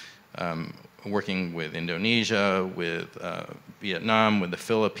working with Indonesia, with Vietnam, with the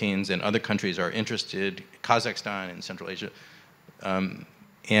Philippines, and other countries are interested, Kazakhstan and Central Asia.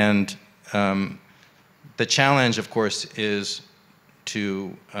 The challenge, of course, is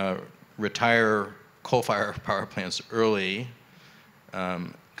to retire coal-fired power plants early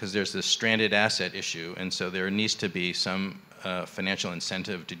because there's this stranded asset issue, and so there needs to be some financial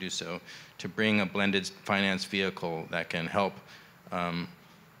incentive to do so, to bring a blended finance vehicle that can help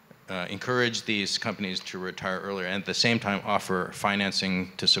encourage these companies to retire earlier, and at the same time offer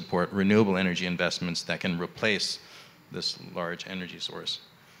financing to support renewable energy investments that can replace this large energy source.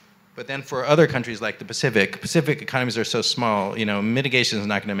 But then for other countries like the Pacific economies are so small, mitigation is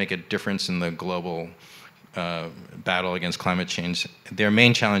not going to make a difference in the global battle against climate change. Their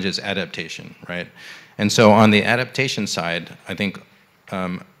main challenge is adaptation, right? And so on the adaptation side, I think,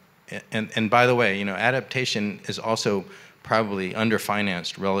 and by the way, adaptation is also probably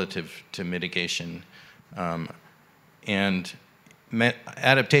underfinanced relative to mitigation. And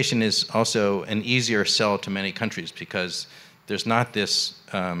adaptation is also an easier sell to many countries because there's not this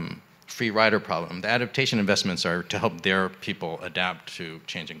free rider problem. The adaptation investments are to help their people adapt to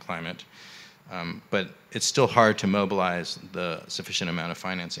changing climate. But it's still hard to mobilize the sufficient amount of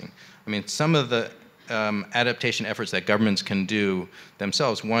financing. I mean, some of the adaptation efforts that governments can do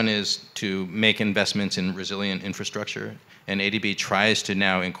themselves, one is to make investments in resilient infrastructure, and ADB tries to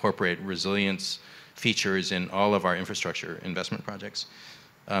now incorporate resilience features in all of our infrastructure investment projects.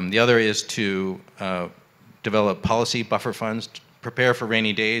 The other is to develop policy buffer funds, to prepare for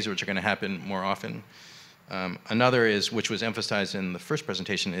rainy days, which are going to happen more often. Another is, which was emphasized in the first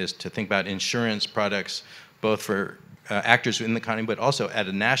presentation, is to think about insurance products, both for actors in the economy, but also at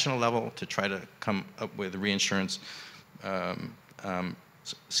a national level to try to come up with reinsurance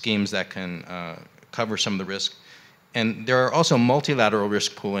schemes that can cover some of the risk. And there are also multilateral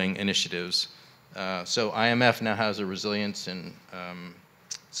risk pooling initiatives. So IMF now has a resilience and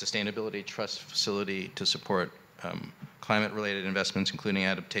sustainability trust facility to support climate-related investments, including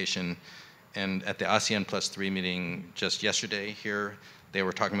adaptation. And at the ASEAN +3 meeting just yesterday here, they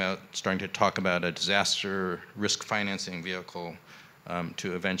were starting to talk about a disaster risk financing vehicle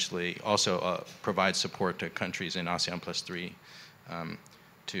to eventually also provide support to countries in ASEAN +3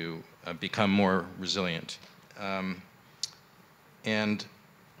 to become more resilient.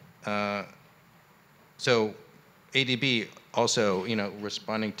 So ADB also,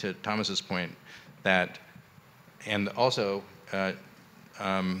 responding to Thomas's point that, and also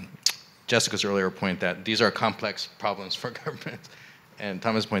Jessica's earlier point that these are complex problems for governments, and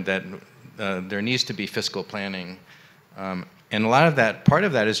Thomas' point that there needs to be fiscal planning. And a lot of that, part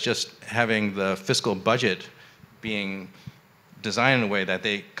of that is just having the fiscal budget being designed in a way that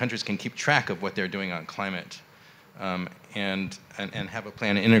countries can keep track of what they're doing on climate and have a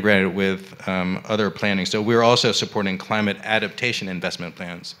plan integrated with other planning. So we're also supporting climate adaptation investment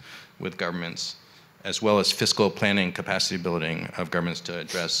plans with governments, as well as fiscal planning capacity building of governments to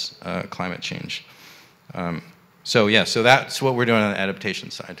address climate change. So that's what we're doing on the adaptation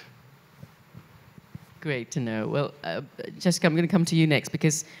side. Great to know. Well, Jessica, I'm going to come to you next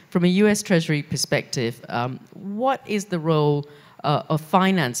because from a US Treasury perspective, what is the role of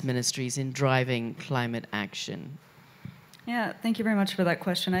finance ministries in driving climate action? Yeah, thank you very much for that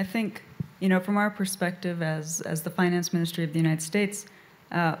question. I think, from our perspective as the Finance Ministry of the United States,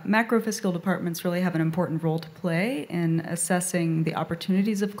 macro-fiscal departments really have an important role to play in assessing the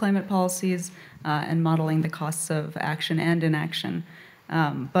opportunities of climate policies and modeling the costs of action and inaction.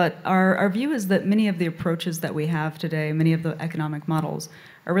 But our view is that many of the approaches that we have today, many of the economic models,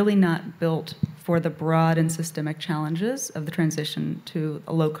 are really not built for the broad and systemic challenges of the transition to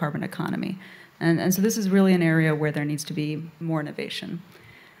a low-carbon economy. And so this is really an area where there needs to be more innovation.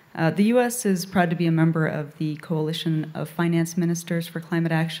 The U.S. is proud to be a member of the Coalition of Finance Ministers for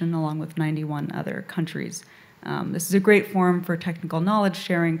Climate Action, along with 91 other countries. This is a great forum for technical knowledge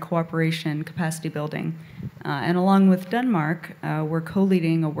sharing, cooperation, capacity building. And along with Denmark, we're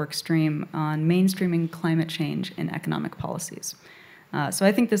co-leading a work stream on mainstreaming climate change in economic policies. So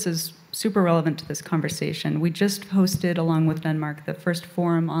I think this is super relevant to this conversation. We just hosted, along with Denmark, the first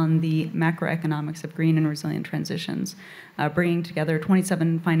forum on the macroeconomics of green and resilient transitions, bringing together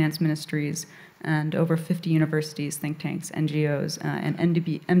 27 finance ministries and over 50 universities, think tanks, NGOs, and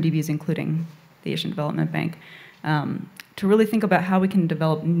MDBs, including the Asian Development Bank, to really think about how we can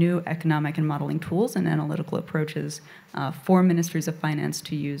develop new economic and modeling tools and analytical approaches for ministries of finance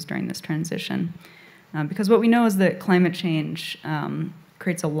to use during this transition. Because what we know is that climate change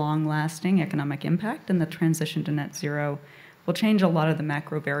creates a long-lasting economic impact, and the transition to net zero will change a lot of the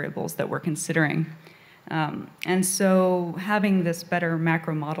macro variables that we're considering. And so having this better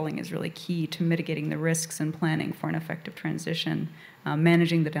macro modeling is really key to mitigating the risks and planning for an effective transition,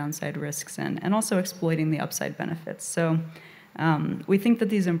 managing the downside risks, and also exploiting the upside benefits. So we think that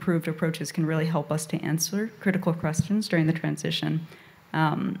these improved approaches can really help us to answer critical questions during the transition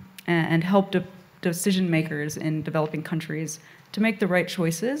and help decision makers in developing countries to make the right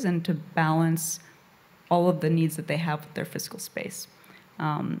choices and to balance all of the needs that they have with their fiscal space.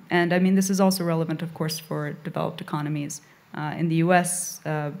 And I mean, this is also relevant, of course, for developed economies. In the US,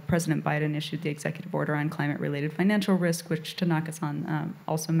 President Biden issued the executive order on climate-related financial risk, which Tanaka-san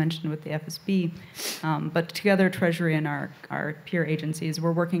also mentioned with the FSB. But together, Treasury and our peer agencies,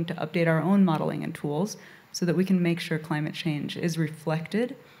 we're working to update our own modeling and tools so that we can make sure climate change is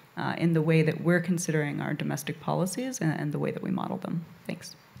reflected in the way that we're considering our domestic policies and the way that we model them.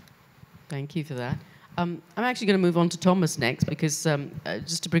 Thanks. Thank you for that. I'm actually going to move on to Thomas next because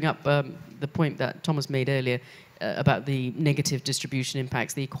just to bring up the point that Thomas made earlier about the negative distribution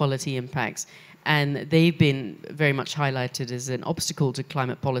impacts, the equality impacts, and they've been very much highlighted as an obstacle to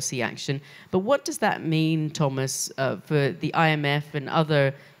climate policy action. But what does that mean, Thomas, for the IMF and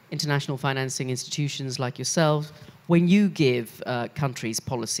other international financing institutions like yourself when you give countries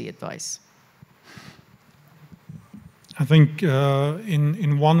policy advice? I think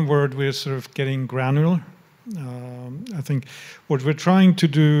in one word, we're sort of getting granular. I think what we're trying to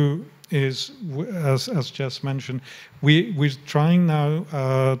do is, as Jess mentioned, we're trying now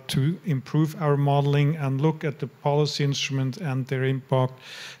to improve our modeling and look at the policy instrument and their impact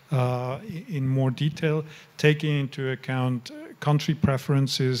in more detail, taking into account country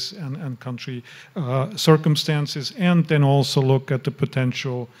preferences and country circumstances, and then also look at the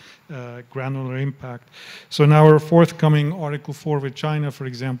potential granular impact. So in our forthcoming Article 4 with China, for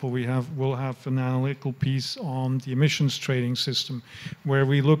example, we'll have an analytical piece on the emissions trading system, where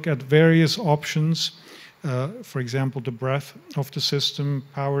we look at various options, for example, the breadth of the system,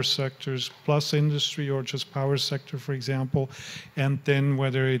 power sectors plus industry, or just power sector, for example, and then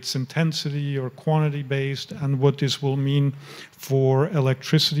whether it's intensity or quantity based, and what this will mean for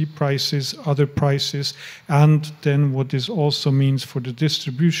electricity prices, other prices, and then what this also means for the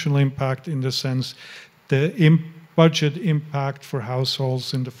distributional impact, in the sense the budget impact for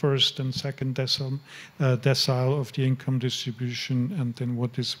households in the first and second decile of the income distribution, and then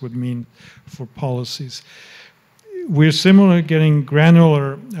what this would mean for policies. We're similarly getting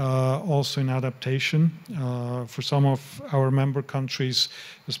granular also in adaptation for some of our member countries,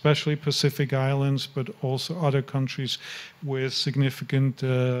 especially Pacific Islands, but also other countries with significant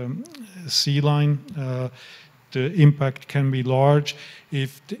sea line. The impact can be large.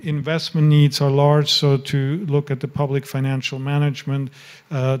 If the investment needs are large, so to look at the public financial management,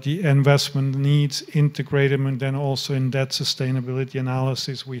 the investment needs, integrate them, and then also in debt sustainability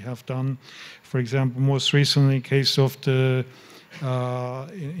analysis we have done. For example, most recently, in the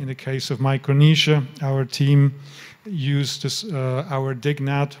case of Micronesia, our team used our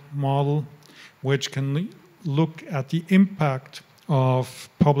DIGNAT model, which can look at the impact of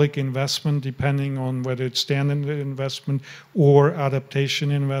public investment, depending on whether it's standard investment or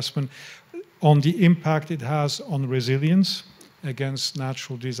adaptation investment, on the impact it has on resilience against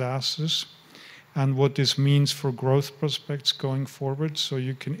natural disasters, and what this means for growth prospects going forward. So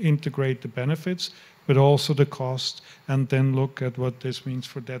you can integrate the benefits, but also the cost, and then look at what this means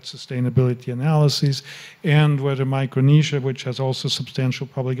for debt sustainability analysis, and whether Micronesia, which has also substantial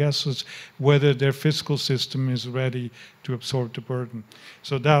public assets, whether their fiscal system is ready to absorb the burden.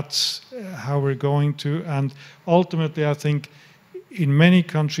 So that's how we're going to, and ultimately I think in many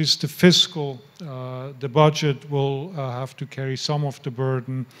countries the the budget will have to carry some of the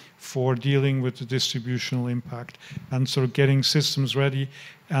burden for dealing with the distributional impact, and sort of getting systems ready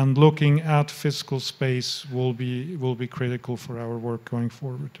and looking at fiscal space will be critical for our work going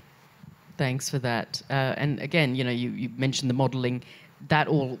forward. Thanks for that. And again, you mentioned the modeling. That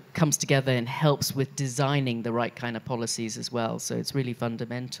all comes together and helps with designing the right kind of policies as well. So it's really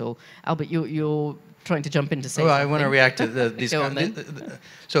fundamental. Albert, you're trying to jump in to say well, something. I want to react to these.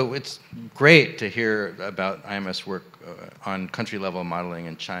 So it's great to hear about IMF's work on country-level modeling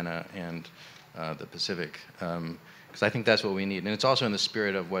in China and the Pacific, because I think that's what we need. And it's also in the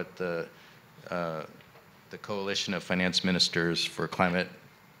spirit of what the Coalition of Finance Ministers for Climate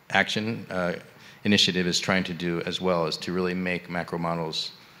Action initiative is trying to do as well, is to really make macro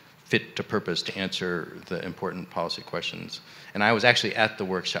models fit to purpose to answer the important policy questions. And I was actually at the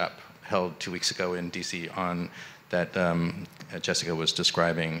workshop held 2 weeks ago in DC on that Jessica was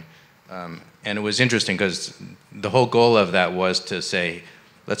describing. And it was interesting because the whole goal of that was to say,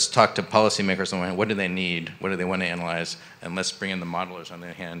 let's talk to policymakers on what do they need, what do they want to analyze, and let's bring in the modelers on the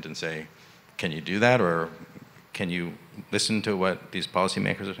other hand and say, can you do that, or can you listen to what these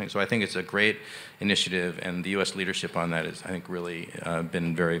policymakers are saying? So I think it's a great initiative, and the US leadership on that is, I think, really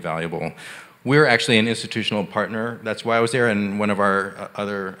been very valuable. We're actually an institutional partner. That's why I was there, and one of our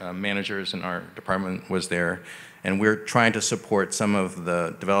other managers in our department was there. And we're trying to support some of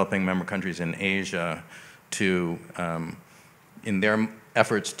the developing member countries in Asia to, in their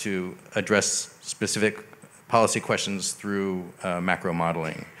efforts to address specific policy questions through macro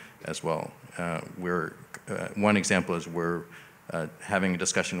modeling as well. One example is we're having a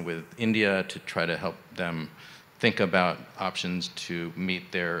discussion with India to try to help them think about options to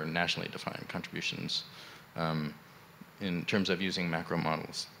meet their nationally defined contributions in terms of using macro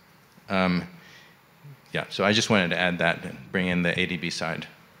models. Yeah, so I just wanted to add that and bring in the ADB side.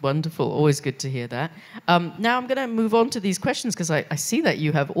 Wonderful, always good to hear that. Now I'm going to move on to these questions because I see that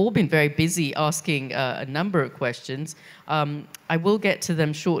you have all been very busy asking a number of questions. I will get to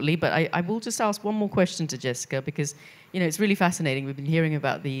them shortly, but I will just ask one more question to Jessica because, you know, it's really fascinating. We've been hearing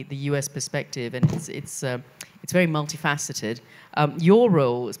about the US perspective, and it's very multifaceted. Your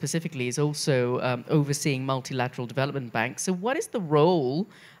role specifically is also overseeing multilateral development banks. So what is the role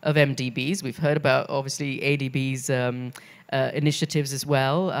of MDBs? We've heard about, obviously, ADB's initiatives as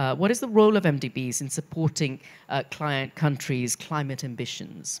well. What is the role of MDBs in supporting client countries' climate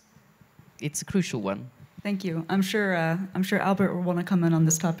ambitions? It's a crucial one. Thank you. I'm sure Albert will want to come in on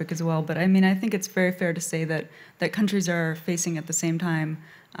this topic as well. But I mean, I think it's very fair to say that countries are facing at the same time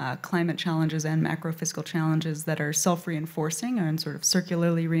climate challenges and macro fiscal challenges that are self-reinforcing and sort of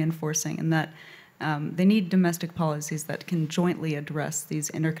circularly reinforcing, and that they need domestic policies that can jointly address these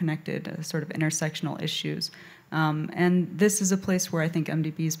interconnected, sort of intersectional issues. And this is a place where I think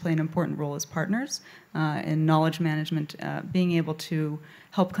MDBs play an important role as partners in knowledge management, being able to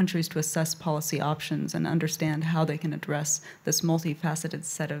help countries to assess policy options and understand how they can address this multifaceted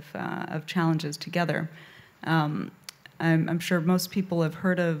set of challenges together. I'm sure most people have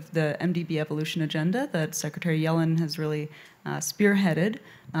heard of the MDB evolution agenda that Secretary Yellen has really spearheaded,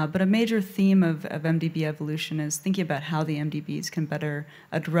 but a major theme of MDB evolution is thinking about how the MDBs can better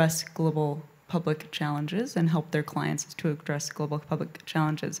address global public challenges and help their clients to address global public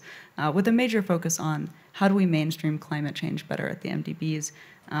challenges, with a major focus on how do we mainstream climate change better at the MDBs.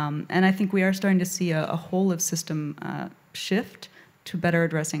 And I think we are starting to see a whole of system shift to better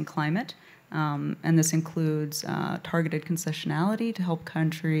addressing climate. And this includes targeted concessionality to help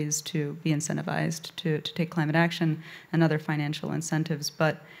countries to be incentivized to take climate action, and other financial incentives.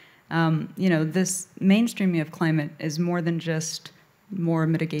 But you know, this mainstreaming of climate is more than just more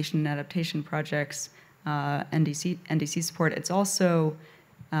mitigation and adaptation projects, NDC support. It's also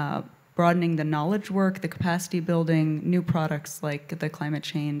broadening the knowledge work, the capacity building, new products like the climate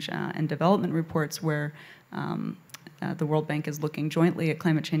change and development reports, where the World Bank is looking jointly at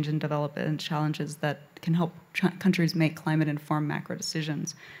climate change and development challenges that can help countries make climate-informed macro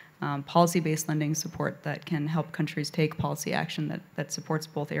decisions. Policy-based lending support that can help countries take policy action that supports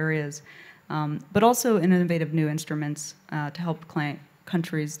both areas. But also innovative new instruments to help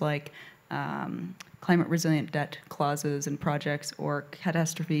countries like climate resilient debt clauses and projects, or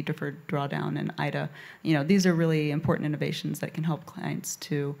catastrophe deferred drawdown and IDA. You know, these are really important innovations that can help clients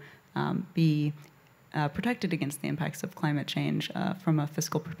to be protected against the impacts of climate change from a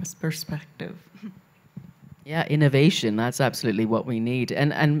fiscal perspective. Yeah, innovation, that's absolutely what we need.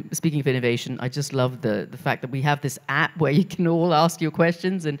 And speaking of innovation, I just love the fact that we have this app where you can all ask your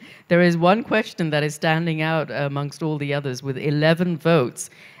questions, and there is one question that is standing out amongst all the others with 11 votes.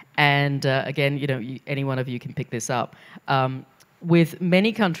 And again, you know, any one of you can pick this up. With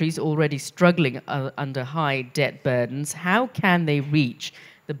many countries already struggling under high debt burdens, how can they reach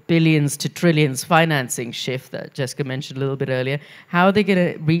the billions to trillions financing shift that Jessica mentioned a little bit earlier? How are they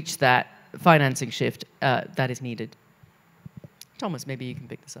going to reach that financing shift that is needed? Thomas, maybe you can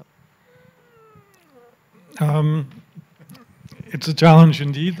pick this up. It's a challenge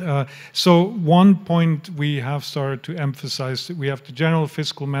indeed. So one point we have started to emphasize, we have the general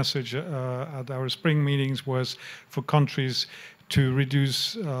fiscal message at our spring meetings was for countries to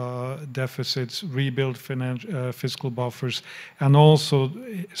reduce deficits, rebuild fiscal buffers, and also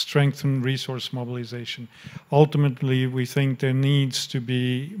strengthen resource mobilization. Ultimately, we think there needs to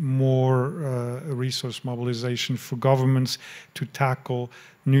be more resource mobilization for governments to tackle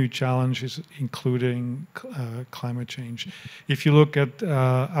new challenges, including climate change. If you look at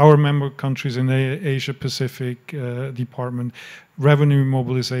our member countries in the Asia-Pacific department, revenue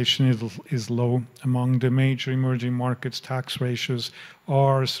mobilization is low. Among the major emerging markets, tax ratios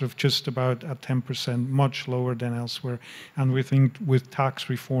are sort of just about at 10%, much lower than elsewhere. And we think with tax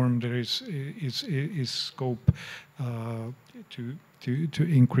reform, there is scope to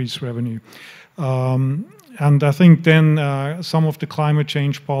increase revenue. And I think then some of the climate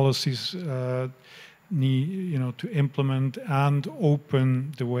change policies need, to implement and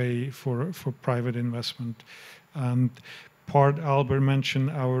open the way for private investment. And Albert mentioned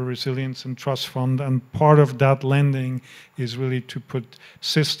our Resilience and Trust Fund, and part of that lending is really to put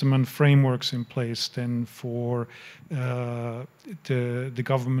system and frameworks in place then for the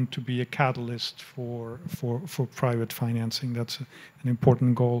government to be a catalyst for private financing. That's an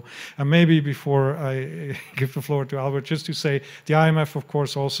important goal. And maybe before I give the floor to Albert, just to say the IMF, of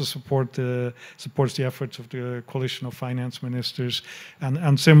course, also supports the efforts of the Coalition of Finance Ministers.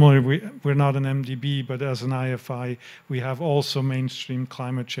 And similarly, we're not an MDB, but as an IFI, we have also mainstream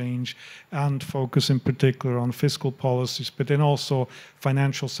climate change and focus in particular on fiscal policies, but then also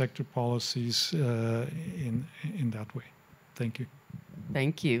financial sector policies in that way. Thank you.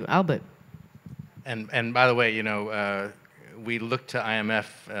 Thank you. Albert. And by the way, we look to IMF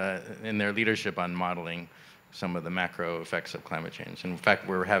in their leadership on modeling some of the macro effects of climate change. In fact,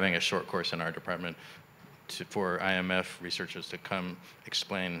 we're having a short course in our department for IMF researchers to come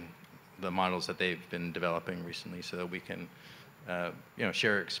explain the models that they've been developing recently so that we can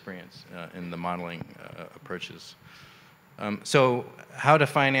share experience in the modeling approaches. So how to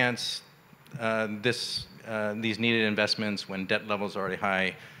finance these needed investments when debt levels are already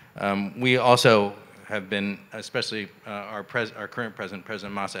high. We also have been, especially our current president,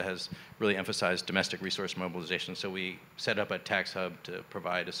 President Massa, has really emphasized domestic resource mobilization. So we set up a tax hub to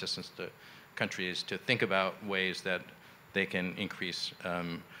provide assistance to countries to think about ways that they can increase,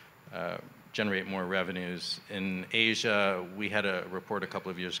 generate more revenues. In Asia, we had a report a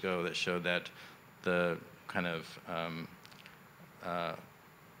couple of years ago that showed that the kind of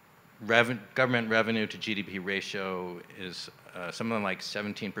government revenue to GDP ratio is something like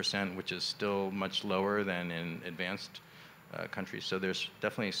 17%, which is still much lower than in advanced countries. So there's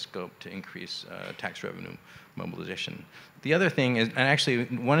definitely scope to increase tax revenue mobilization. The other thing is, and I actually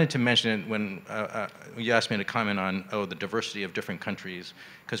wanted to mention it when you asked me to comment on, the diversity of different countries,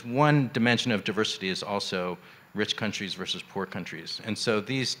 because one dimension of diversity is also rich countries versus poor countries. And so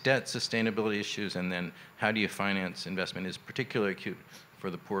these debt sustainability issues and then how do you finance investment is particularly acute for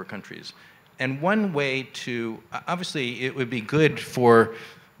the poor countries. And one way to, obviously it would be good for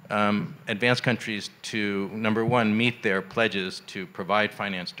advanced countries to, number one, meet their pledges to provide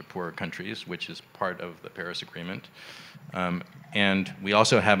finance to poorer countries, which is part of the Paris Agreement. And we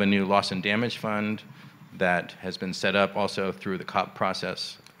also have a new loss and damage fund that has been set up also through the COP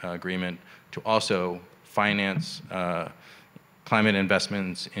process agreement to also finance climate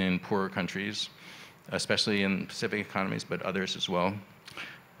investments in poorer countries, especially in Pacific economies, but others as well.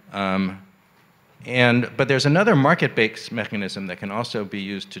 But there's another market-based mechanism that can also be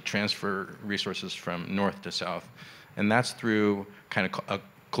used to transfer resources from north to south, and that's through kind of a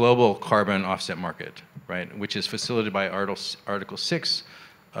global carbon offset market, right, which is facilitated by Article 6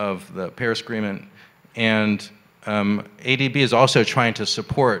 of the Paris Agreement. And ADB is also trying to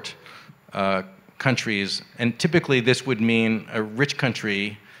support countries, and typically this would mean a rich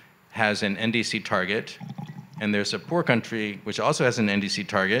country has an NDC target, and there's a poor country which also has an NDC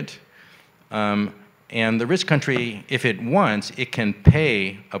target. And the rich country, if it wants, it can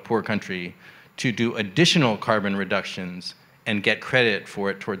pay a poor country to do additional carbon reductions and get credit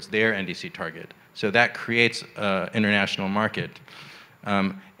for it towards their NDC target. So that creates an international market.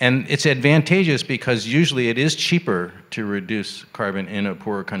 And it's advantageous because usually it is cheaper to reduce carbon in a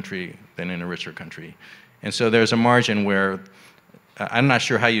poorer country than in a richer country. And so there's a margin where, I'm not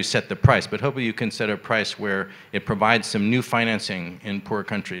sure how you set the price, but hopefully you can set a price where it provides some new financing in poor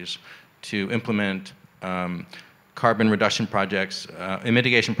countries to implement carbon reduction projects, and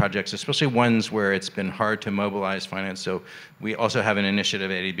mitigation projects, especially ones where it's been hard to mobilize finance. So we also have an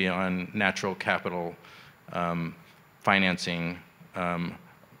initiative at ADB on natural capital financing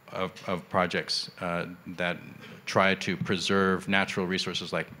of projects that try to preserve natural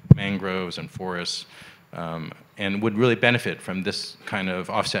resources like mangroves and forests, and would really benefit from this kind of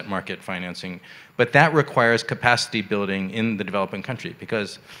offset market financing. But that requires capacity building in the developing country,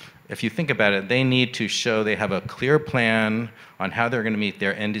 because if you think about it, they need to show they have a clear plan on how they're going to meet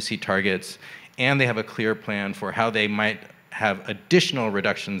their NDC targets, and they have a clear plan for how they might have additional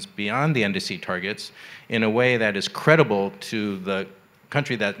reductions beyond the NDC targets in a way that is credible to the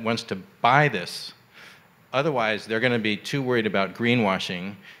country that wants to buy this. Otherwise, they're going to be too worried about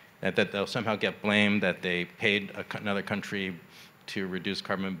greenwashing that they'll somehow get blamed that they paid another country to reduce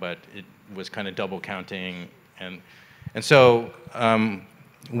carbon, but it was kind of double counting. And so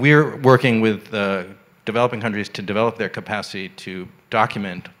we're working with developing countries to develop their capacity to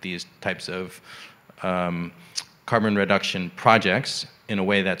document these types of carbon reduction projects in a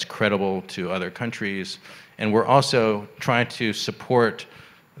way that's credible to other countries. And we're also trying to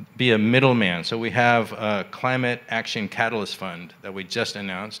be a middleman. So we have a Climate Action Catalyst Fund that we just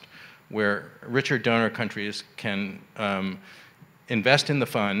announced, where richer donor countries can invest in the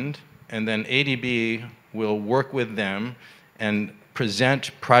fund, and then ADB will work with them and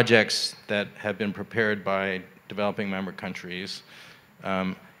present projects that have been prepared by developing member countries.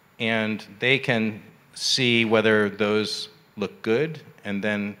 And they can see whether those look good, and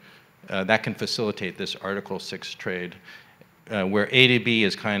then that can facilitate this Article 6 trade, where ADB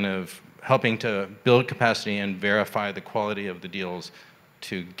is kind of helping to build capacity and verify the quality of the deals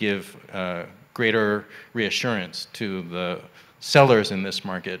to give greater reassurance to the sellers in this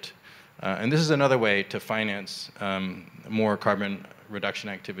market. And this is another way to finance more carbon reduction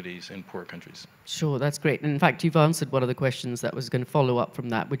activities in poor countries. Sure, that's great. And in fact, you've answered one of the questions that was going to follow up from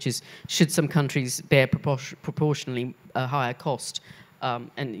that, which is, should some countries bear proportionally a higher cost?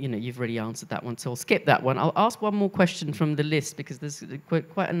 And you've already answered that one, so I'll skip that one. I'll ask one more question from the list, because there's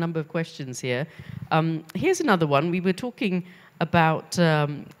quite a number of questions here. Here's another one. We were talking about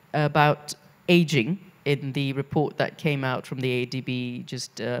aging in the report that came out from the ADB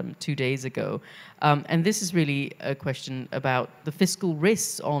just 2 days ago. And this is really a question about the fiscal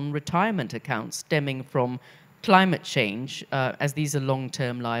risks on retirement accounts stemming from climate change, as these are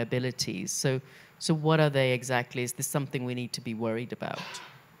long-term liabilities. So what are they exactly? Is this something we need to be worried about?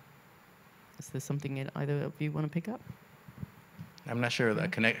 Is there something either of you want to pick up? I'm not sure the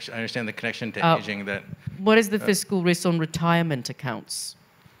connection. I understand the connection to aging. That. What is the fiscal risk on retirement accounts?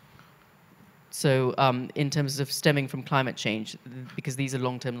 So in terms of stemming from climate change, because these are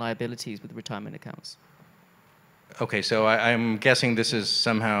long-term liabilities with retirement accounts. Okay, so I'm guessing this is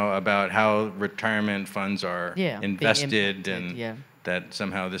somehow about how retirement funds are invested, and that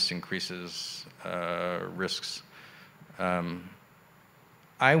somehow this increases risks.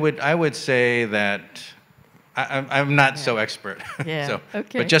 I would say that I'm not so expert.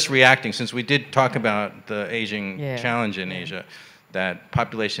 But just reacting, since we did talk about the aging challenge in Asia, that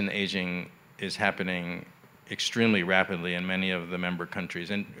population aging is happening extremely rapidly in many of the member countries.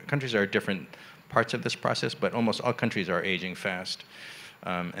 And countries are at different parts of this process, but almost all countries are aging fast.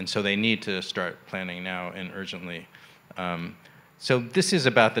 And so they need to start planning now and urgently. So this is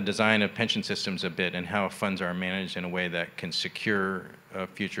about the design of pension systems a bit, and how funds are managed in a way that can secure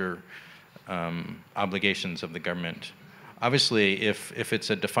future obligations of the government. Obviously, if it's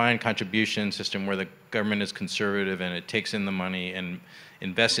a defined contribution system where the government is conservative and it takes in the money and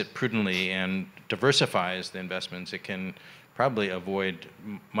invests it prudently and diversifies the investments, it can probably avoid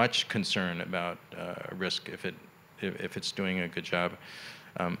much concern about risk if it's doing a good job.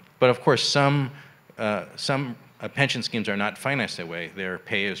 But of course, some pension schemes are not financed that way. They're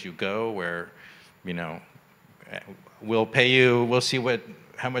pay-as-you-go, where we'll pay you, we'll see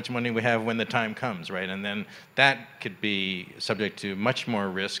how much money we have when the time comes, right? And then that could be subject to much more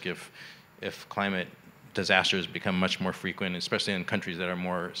risk if climate disasters become much more frequent, especially in countries that are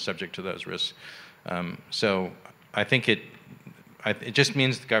more subject to those risks. So I think it just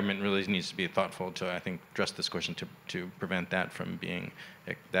means the government really needs to be thoughtful to, I think, address this question to prevent that from being,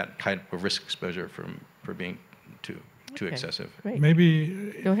 that type of risk exposure from being too excessive. Great.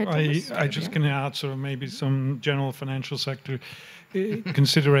 Maybe Go ahead, I just going to add sort of maybe some general financial sector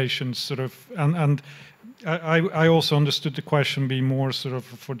considerations sort of, and I also understood the question be more sort of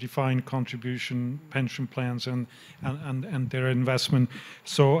for defined contribution pension plans and their investment.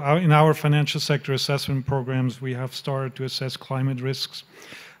 So in our financial sector assessment programs, we have started to assess climate risks,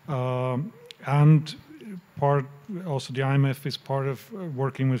 and also the IMF is part of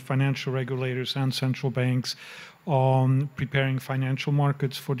working with financial regulators and central banks on preparing financial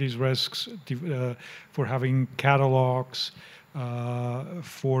markets for these risks, for having catalogs,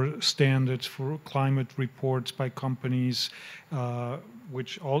 for standards for climate reports by companies,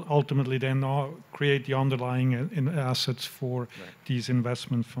 which ultimately then create the underlying assets for these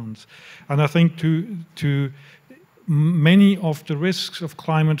investment funds. And I think to many of the risks of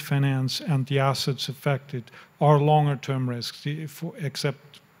climate finance and the assets affected are longer-term risks,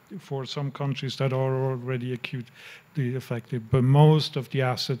 except for some countries that are already acutely affected. But most of the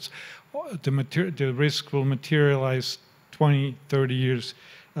assets, the risk will materialize 20, 30 years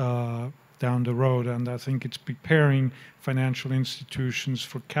down the road, and I think it's preparing financial institutions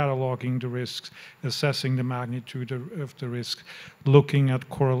for cataloging the risks, assessing the magnitude of the risks, looking at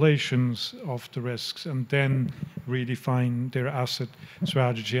correlations of the risks, and then redefine their asset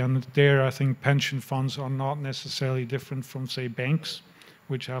strategy. And there, I think pension funds are not necessarily different from, say, banks,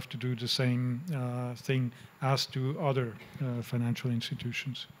 which have to do the same thing as do other financial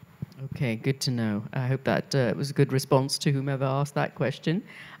institutions. Okay, good to know. I hope that was a good response to whomever asked that question.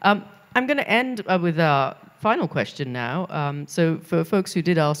 I'm going to end with our final question now. So for folks who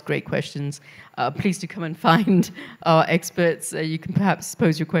did ask great questions, please do come and find our experts. You can perhaps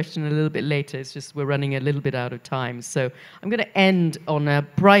pose your question a little bit later. It's just we're running a little bit out of time. So I'm going to end on a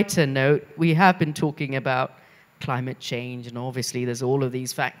brighter note. We have been talking about climate change, and obviously there's all of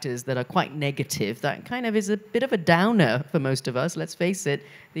these factors that are quite negative. That kind of is a bit of a downer for most of us, let's face it,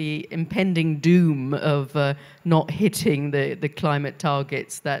 the impending doom of not hitting the climate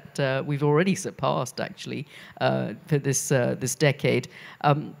targets that we've already surpassed, actually, for this decade.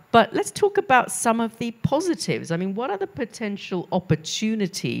 But let's talk about some of the positives. I mean, what are the potential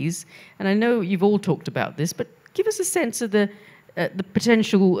opportunities? And I know you've all talked about this, but give us a sense of the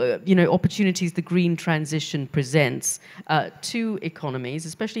potential opportunities the green transition presents to economies,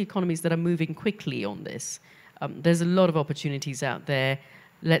 especially economies that are moving quickly on this. There's a lot of opportunities out there.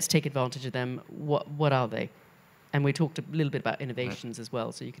 Let's take advantage of them. What are they? And we talked a little bit about innovations as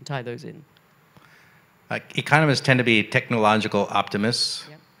well, so you can tie those in. Economists tend to be technological optimists.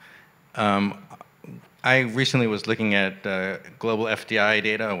 Yep. I recently was looking at global FDI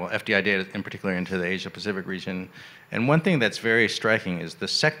data, well, FDI data in particular into the Asia-Pacific region. And one thing that's very striking is the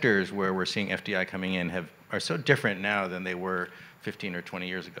sectors where we're seeing FDI coming in are so different now than they were 15 or 20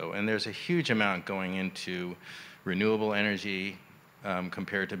 years ago. And there's a huge amount going into renewable energy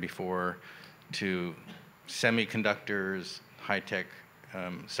compared to before, to semiconductors, high-tech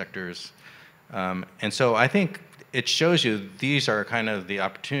sectors. And so I think it shows you these are kind of the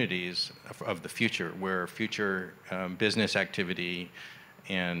opportunities of the future, where future business activity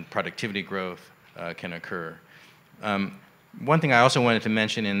and productivity growth can occur. One thing I also wanted to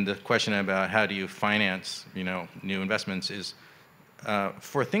mention in the question about how do you finance, new investments is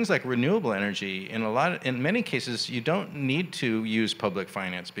for things like renewable energy. In many cases, you don't need to use public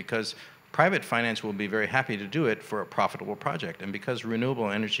finance because private finance will be very happy to do it for a profitable project. And because renewable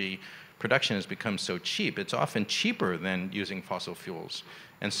energy production has become so cheap, it's often cheaper than using fossil fuels.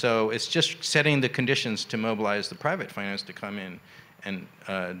 And so it's just setting the conditions to mobilize the private finance to come in and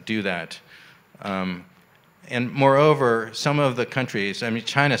do that. And moreover, some of the countries, I mean,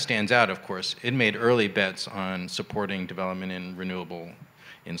 China stands out, of course. It made early bets on supporting development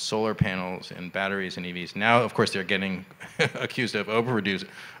in solar panels and batteries and EVs. Now, of course, they're getting accused of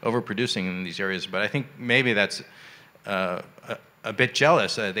overproducing in these areas, but I think maybe that's a bit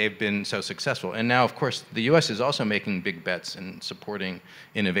jealous that they've been so successful. And now, of course, the US is also making big bets in supporting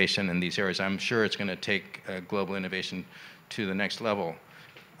innovation in these areas. I'm sure it's going to take global innovation to the next level.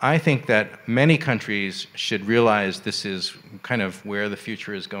 I think that many countries should realize this is kind of where the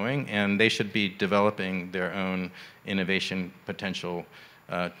future is going, and they should be developing their own innovation potential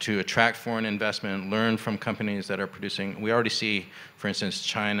to attract foreign investment, learn from companies that are producing. We already see, for instance,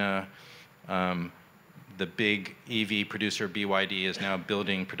 China, the big EV producer BYD is now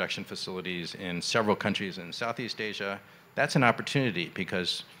building production facilities in several countries in Southeast Asia. That's an opportunity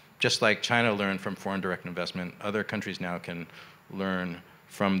because just like China learned from foreign direct investment, other countries now can learn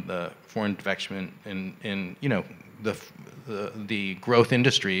from the foreign investment in the growth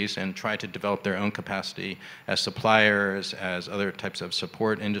industries and try to develop their own capacity as suppliers, as other types of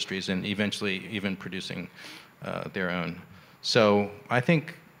support industries, and eventually even producing their own. So I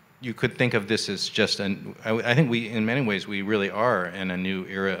think you could think of this as just I think in many ways, we really are in a new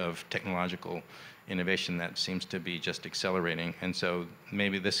era of technological innovation that seems to be just accelerating. And so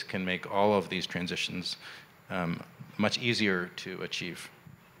maybe this can make all of these transitions much easier to achieve.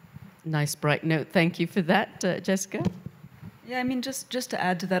 Nice bright note. Thank you for that, Jessica. Yeah, I mean, just to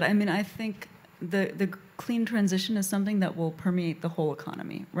add to that, I mean, I think the clean transition is something that will permeate the whole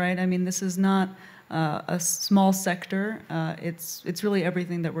economy, right? I mean, this is not a small sector. It's really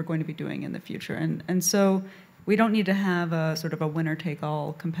everything that we're going to be doing in the future. And so we don't need to have a sort of a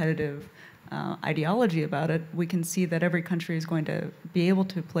winner-take-all competitive ideology about it, we can see that every country is going to be able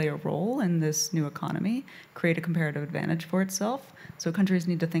to play a role in this new economy, create a comparative advantage for itself. So countries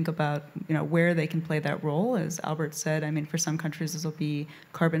need to think about, where they can play that role. As Albert said, I mean, for some countries, this will be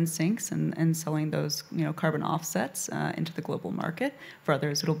carbon sinks and selling those, carbon offsets into the global market. For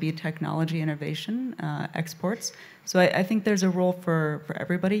others, it'll be technology innovation, exports. So I think there's a role for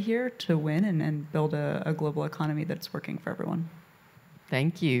everybody here to win and build a global economy that's working for everyone.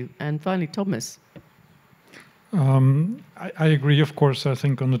 Thank you. And finally, Thomas. I agree, of course. I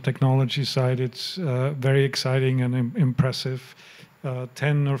think on the technology side, it's very exciting and impressive.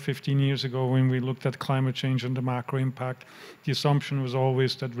 10 or 15 years ago, when we looked at climate change and the macro impact, the assumption was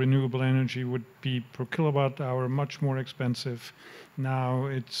always that renewable energy would be per kilowatt hour much more expensive. Now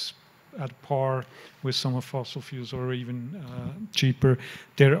it's at par with some of fossil fuels or even cheaper.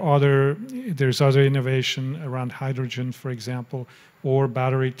 There's other innovation around hydrogen, for example, or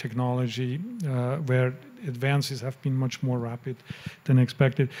battery technology, where advances have been much more rapid than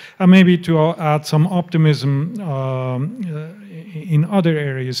expected. And maybe to add some optimism in other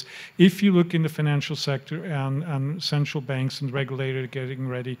areas, if you look in the financial sector and central banks and regulators getting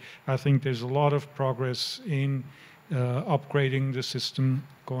ready, I think there's a lot of progress in upgrading the system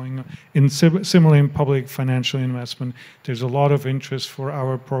going on. Similarly, in public financial investment, there's a lot of interest for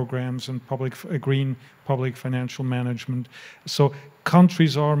our programs and green public financial management. So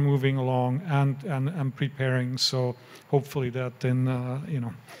countries are moving along and preparing. So hopefully that then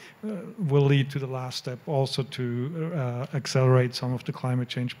will lead to the last step, also to accelerate some of the climate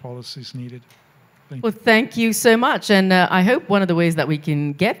change policies needed. Well, thank you so much. And I hope one of the ways that we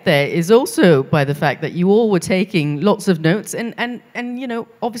can get there is also by the fact that you all were taking lots of notes and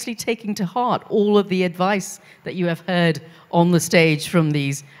obviously taking to heart all of the advice that you have heard on the stage from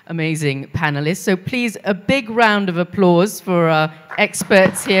these amazing panelists. So please, a big round of applause for our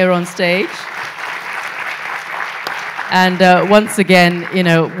experts here on stage. And once again,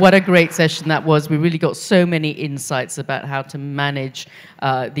 what a great session that was. We really got so many insights about how to manage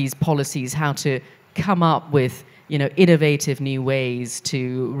these policies, how to come up with, innovative new ways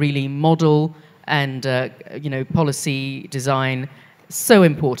to really model and, policy design. So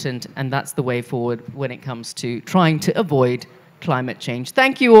important, and that's the way forward when it comes to trying to avoid climate change.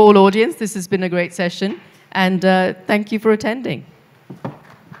 Thank you all, audience. This has been a great session, and thank you for attending. Thank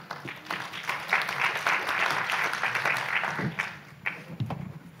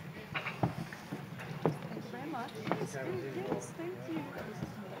you very much. Yes, thank you.